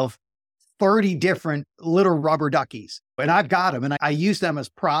of 30 different little rubber duckies. And I've got them and I use them as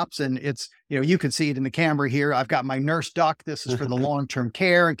props. And it's, you can see it in the camera here. I've got my nurse duck. This is for the long-term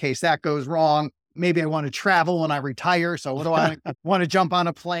care in case that goes wrong. Maybe I want to travel when I retire. So what do I want to jump on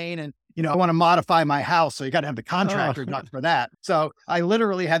a plane and, I want to modify my house. So you got to have the contractor duck for that. So I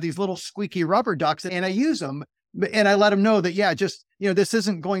literally have these little squeaky rubber ducks and I use them and I let them know that, this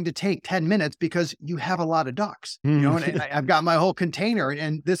isn't going to take 10 minutes because you have a lot of ducks, and I've got my whole container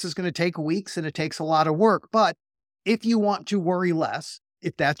and this is going to take weeks and it takes a lot of work. But if you want to worry less,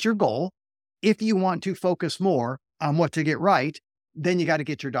 if that's your goal, if you want to focus more on what to get right, then you got to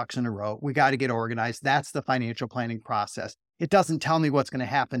get your ducks in a row. We got to get organized. That's the financial planning process. It doesn't tell me what's going to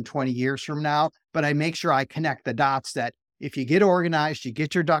happen 20 years from now, but I make sure I connect the dots that if you get organized, you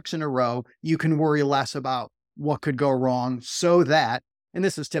get your ducks in a row, you can worry less about what could go wrong so that, and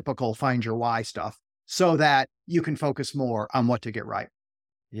this is typical find your why stuff, so that you can focus more on what to get right.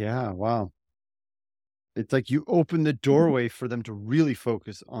 Yeah. Wow. It's like you open the doorway for them to really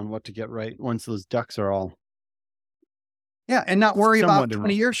focus on what to get right once those ducks are all. Yeah. And not worry about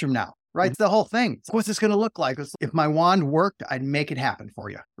 20 years from now, right? It's the whole thing. What's this going to look like? If my wand worked, I'd make it happen for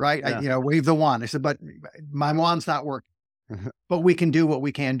you, right? Yeah. I wave the wand. I said, but my wand's not working. But we can do what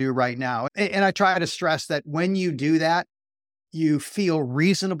we can do right now. And I try to stress that when you do that, you feel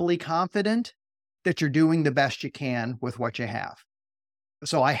reasonably confident that you're doing the best you can with what you have.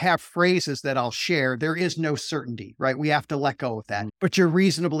 So I have phrases that I'll share. There is no certainty, right? We have to let go of that. But you're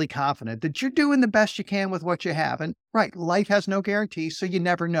reasonably confident that you're doing the best you can with what you have. And right, life has no guarantees, so you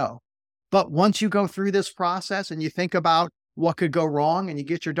never know. But once you go through this process and you think about what could go wrong and you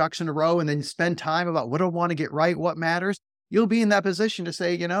get your ducks in a row and then you spend time about what do I want to get right, what matters, you'll be in that position to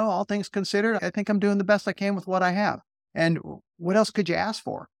say, all things considered, I think I'm doing the best I can with what I have. And what else could you ask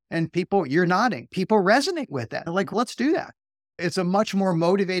for? And people, you're nodding. People resonate with that. They're like, let's do that. It's a much more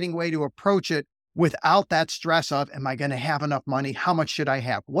motivating way to approach it without that stress of, am I going to have enough money? How much should I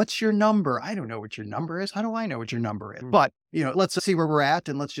have? What's your number? I don't know what your number is. How do I know what your number is? But, let's see where we're at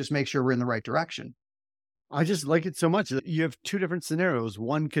and let's just make sure we're in the right direction. I just like it so much. You have two different scenarios.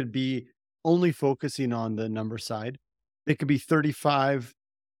 One could be only focusing on the number side. It could be 35,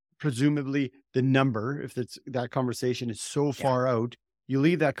 presumably the number, if it's that conversation is so far out, you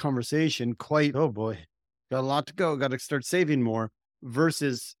leave that conversation quite, oh boy, got a lot to go, got to start saving more,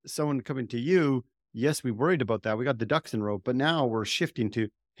 versus someone coming to you. Yes, we worried about that. We got the ducks in a row, but now we're shifting to,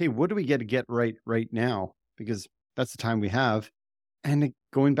 hey, what do we get right now? Because that's the time we have. And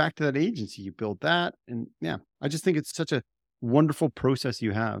going back to that agency, you build that. And I just think it's such a wonderful process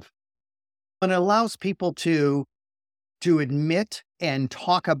you have. And it allows people to admit and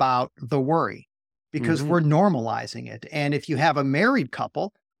talk about the worry because we're normalizing it. And if you have a married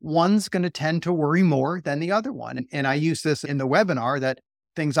couple, one's going to tend to worry more than the other one. And I use this in the webinar that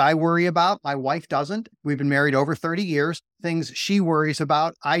things I worry about, my wife doesn't. We've been married over 30 years. Things she worries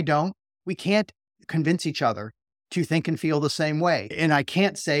about, I don't. We can't convince each other to think and feel the same way. And I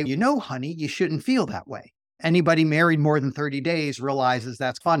can't say, honey, you shouldn't feel that way. Anybody married more than 30 days realizes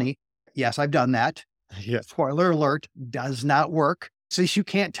that's funny. Yes, I've done that. Yeah. Spoiler alert, does not work. So you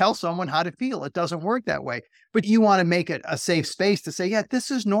can't tell someone how to feel. It doesn't work that way. But you want to make it a safe space to say,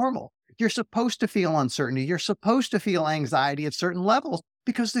 this is normal. You're supposed to feel uncertainty. You're supposed to feel anxiety at certain levels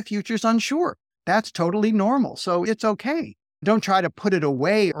because the future's unsure. That's totally normal. So it's okay. Don't try to put it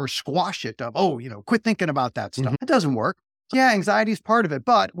away or squash it of, quit thinking about that stuff. It doesn't work. Anxiety is part of it.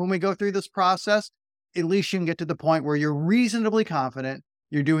 But when we go through this process, at least you can get to the point where you're reasonably confident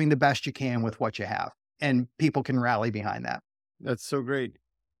you're doing the best you can with what you have. And people can rally behind that. That's so great.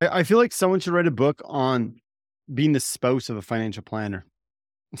 I feel like someone should write a book on being the spouse of a financial planner.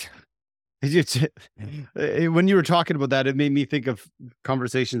 When you were talking about that, it made me think of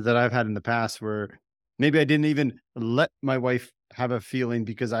conversations that I've had in the past where maybe I didn't even let my wife have a feeling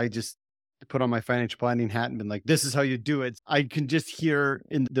because I just put on my financial planning hat and been like, this is how you do it. I can just hear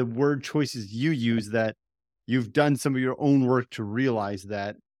in the word choices you use that you've done some of your own work to realize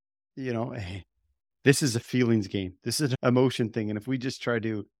that, hey, this is a feelings game. This is an emotion thing. And if we just try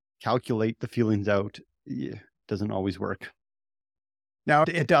to calculate the feelings out, it doesn't always work. No,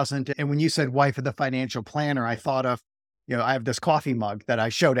 it doesn't. And when you said wife of the financial planner, I thought of, I have this coffee mug that I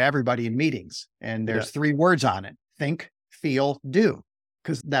show to everybody in meetings. And there's 3 words on it: think, feel, do.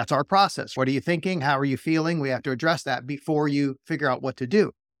 Because that's our process. What are you thinking? How are you feeling? We have to address that before you figure out what to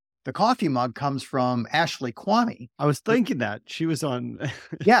do. The coffee mug comes from Ashley Kwame. I was thinking that she was on.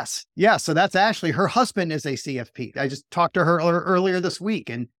 Yes. So that's Ashley. Her husband is a CFP. I just talked to her earlier this week.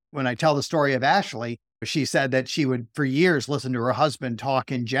 And when I tell the story of Ashley, she said that she would for years listen to her husband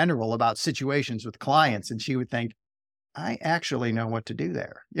talk in general about situations with clients. And she would think, I actually know what to do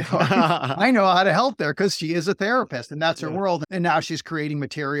there. I know how to help there because she is a therapist and that's her world. And now she's creating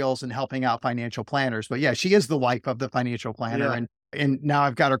materials and helping out financial planners. But yeah, she is the wife of the financial planner. Yeah. And now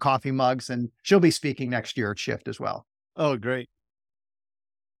I've got her coffee mugs and she'll be speaking next year at Shift as well. Oh, great.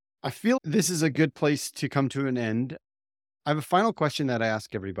 I feel this is a good place to come to an end. I have a final question that I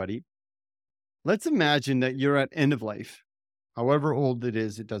ask everybody. Let's imagine that you're at end of life, however old it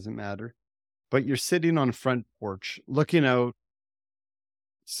is, it doesn't matter. But you're sitting on a front porch looking out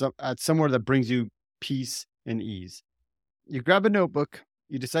at somewhere that brings you peace and ease. You grab a notebook,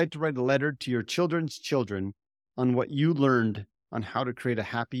 you decide to write a letter to your children's children on what you learned on how to create a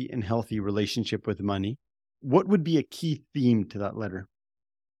happy and healthy relationship with money. What would be a key theme to that letter?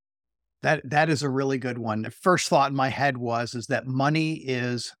 That is a really good one. The first thought in my head is that money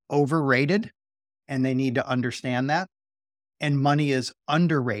is overrated and they need to understand that. And money is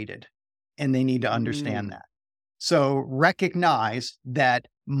underrated and they need to understand that. So recognize that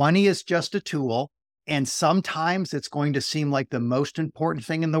money is just a tool. And sometimes it's going to seem like the most important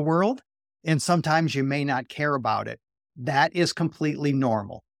thing in the world. And sometimes you may not care about it. That is completely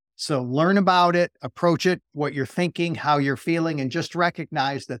normal. So learn about it, approach it, what you're thinking, how you're feeling, and just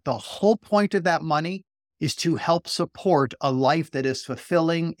recognize that the whole point of that money is to help support a life that is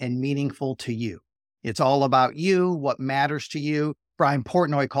fulfilling and meaningful to you. It's all about you, what matters to you. Brian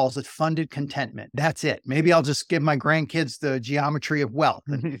Portnoy calls it funded contentment. That's it. Maybe I'll just give my grandkids the geometry of wealth.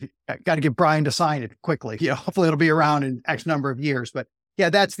 I got to get Brian to sign it quickly. Hopefully it'll be around in X number of years. But yeah,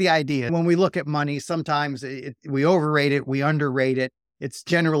 that's the idea. When we look at money, sometimes we overrate it, we underrate it. It's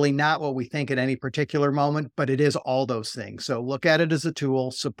generally not what we think at any particular moment, but it is all those things. So look at it as a tool,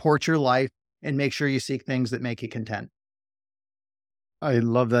 support your life, and make sure you seek things that make you content. I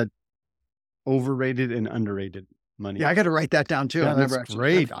love that. Overrated and underrated money. Yeah, I got to write that down too. Yeah, that's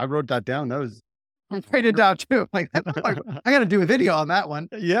great. I wrote that down. I write it down too. I got to do a video on that one.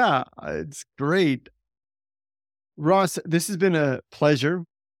 Yeah, it's great. Ross, this has been a pleasure.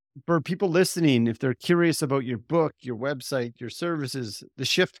 For people listening, if they're curious about your book, your website, your services, the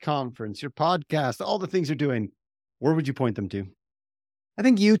Shift Conference, your podcast, all the things you're doing, where would you point them to? I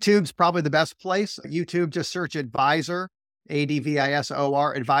think YouTube's probably the best place. YouTube, just search Advisor,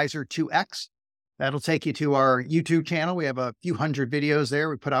 ADVISOR, Advisor 2X. That'll take you to our YouTube channel. We have a few hundred videos there.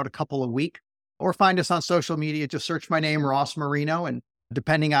 We put out a couple a week. Or find us on social media. Just search my name, Ross Marino, and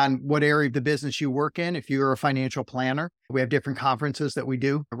depending on what area of the business you work in, if you're a financial planner, we have different conferences that we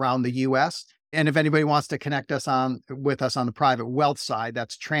do around the US. And if anybody wants to connect us with us on the private wealth side,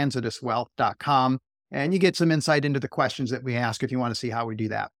 that's transituswealth.com. And you get some insight into the questions that we ask if you want to see how we do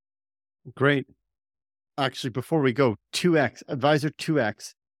that. Great. Actually, before we go, 2X, Advisor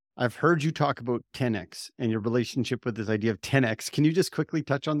 2X, I've heard you talk about 10X and your relationship with this idea of 10X. Can you just quickly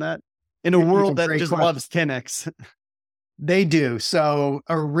touch on that? In a world that just loves 10X. They do. So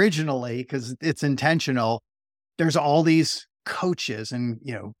originally, because it's intentional, there's all these coaches and,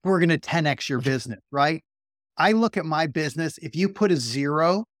 we're going to 10X your business, right? I look at my business. If you put a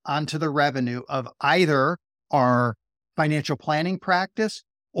 0 onto the revenue of either our financial planning practice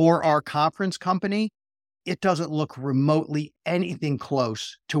or our conference company, it doesn't look remotely anything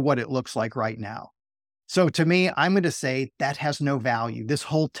close to what it looks like right now. So to me, I'm going to say that has no value. This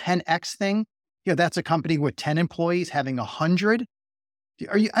whole 10X thing, that's a company with 10 employees having 100.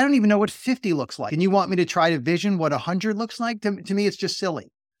 I don't even know what 50 looks like. And you want me to try to vision what 100 looks like? To me, it's just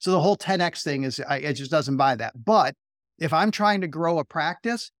silly. So the whole 10X thing it just doesn't buy that. But if I'm trying to grow a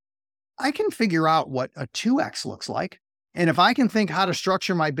practice, I can figure out what a 2X looks like. And if I can think how to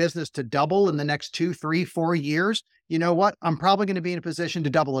structure my business to double in the next 2, 3, 4 years, you know what? I'm probably going to be in a position to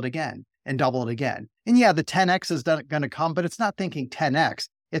double it again and double it again. And yeah, the 10X is going to come, but it's not thinking 10X.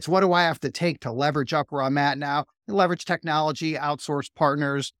 It's what do I have to take to leverage up where I'm at now, leverage technology, outsource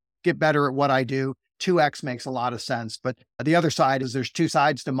partners, get better at what I do. 2X makes a lot of sense. But the other side is there's two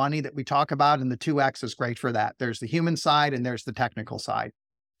sides to money that we talk about, and the 2X is great for that. There's the human side and there's the technical side.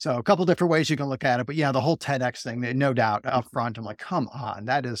 So a couple different ways you can look at it. But yeah, the whole 10X thing, no doubt up front, I'm like, come on,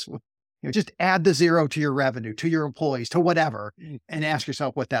 that is, just add the 0 to your revenue, to your employees, to whatever, and ask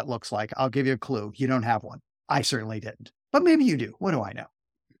yourself what that looks like. I'll give you a clue. You don't have one. I certainly didn't. But maybe you do. What do I know?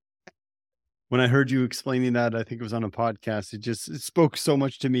 When I heard you explaining that, I think it was on a podcast, it spoke so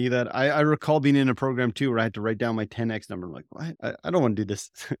much to me that I recall being in a program too, where I had to write down my 10X number. I'm like, I don't want to do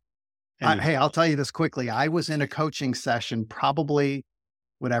this. Hey, I'll tell you this quickly. I was in a coaching session probably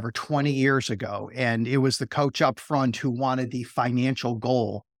whatever, 20 years ago. And it was the coach up front who wanted the financial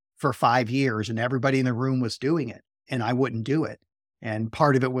goal for 5 years, and everybody in the room was doing it, and I wouldn't do it. And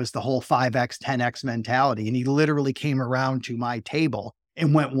part of it was the whole 5X, 10X mentality. And he literally came around to my table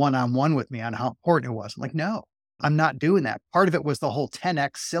and went one-on-one with me on how important it was. I'm like, no, I'm not doing that. Part of it was the whole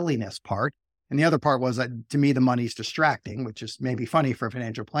 10X silliness part. And the other part was that to me, the money's distracting, which is maybe funny for a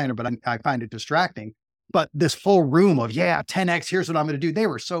financial planner, but I find it distracting. But this full room of, 10X, here's what I'm going to do. They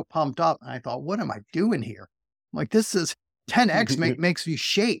were so pumped up. And I thought, what am I doing here? I'm like, this is 10X makes you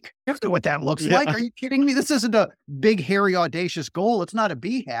shake. You know what that looks like. Are you kidding me? This isn't a big, hairy, audacious goal. It's not a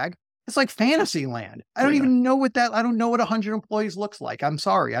BHAG. It's like fantasy land. I don't even know I don't know what 100 employees looks like. I'm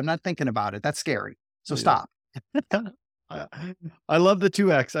sorry. I'm not thinking about it. That's scary. So stop. I love the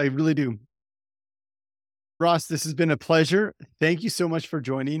 2X. I really do. Ross, this has been a pleasure. Thank you so much for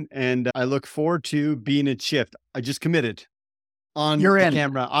joining. And I look forward to being at Shift. I just committed on You're the in.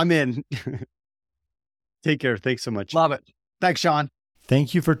 camera. I'm in. Take care. Thanks so much. Love it. Thanks, Sean.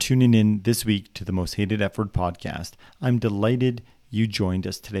 Thank you for tuning in this week to the Most Hated F Word podcast. I'm delighted you joined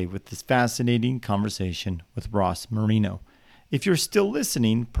us today with this fascinating conversation with Ross Marino. If you're still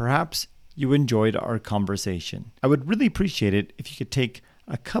listening, perhaps you enjoyed our conversation. I would really appreciate it if you could take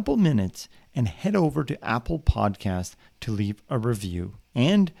a couple minutes and head over to Apple Podcasts to leave a review.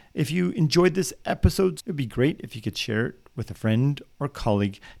 And if you enjoyed this episode, it would be great if you could share it with a friend or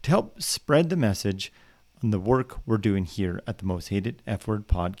colleague to help spread the message on the work we're doing here at the Most Hated F Word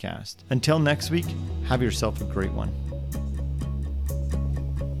podcast. Until next week, have yourself a great one.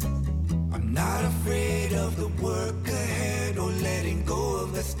 I'm not afraid of the work ahead or letting go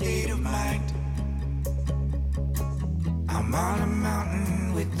of the state of mind. I'm on a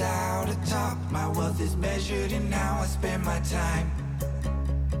mountain without a top. My wealth is measured in how I spend my time.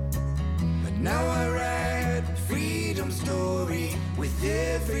 But now I write freedom story with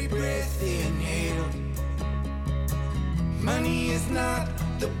every breath inhaled. Money is not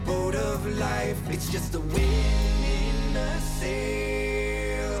the boat of life, it's just the wind in the sail.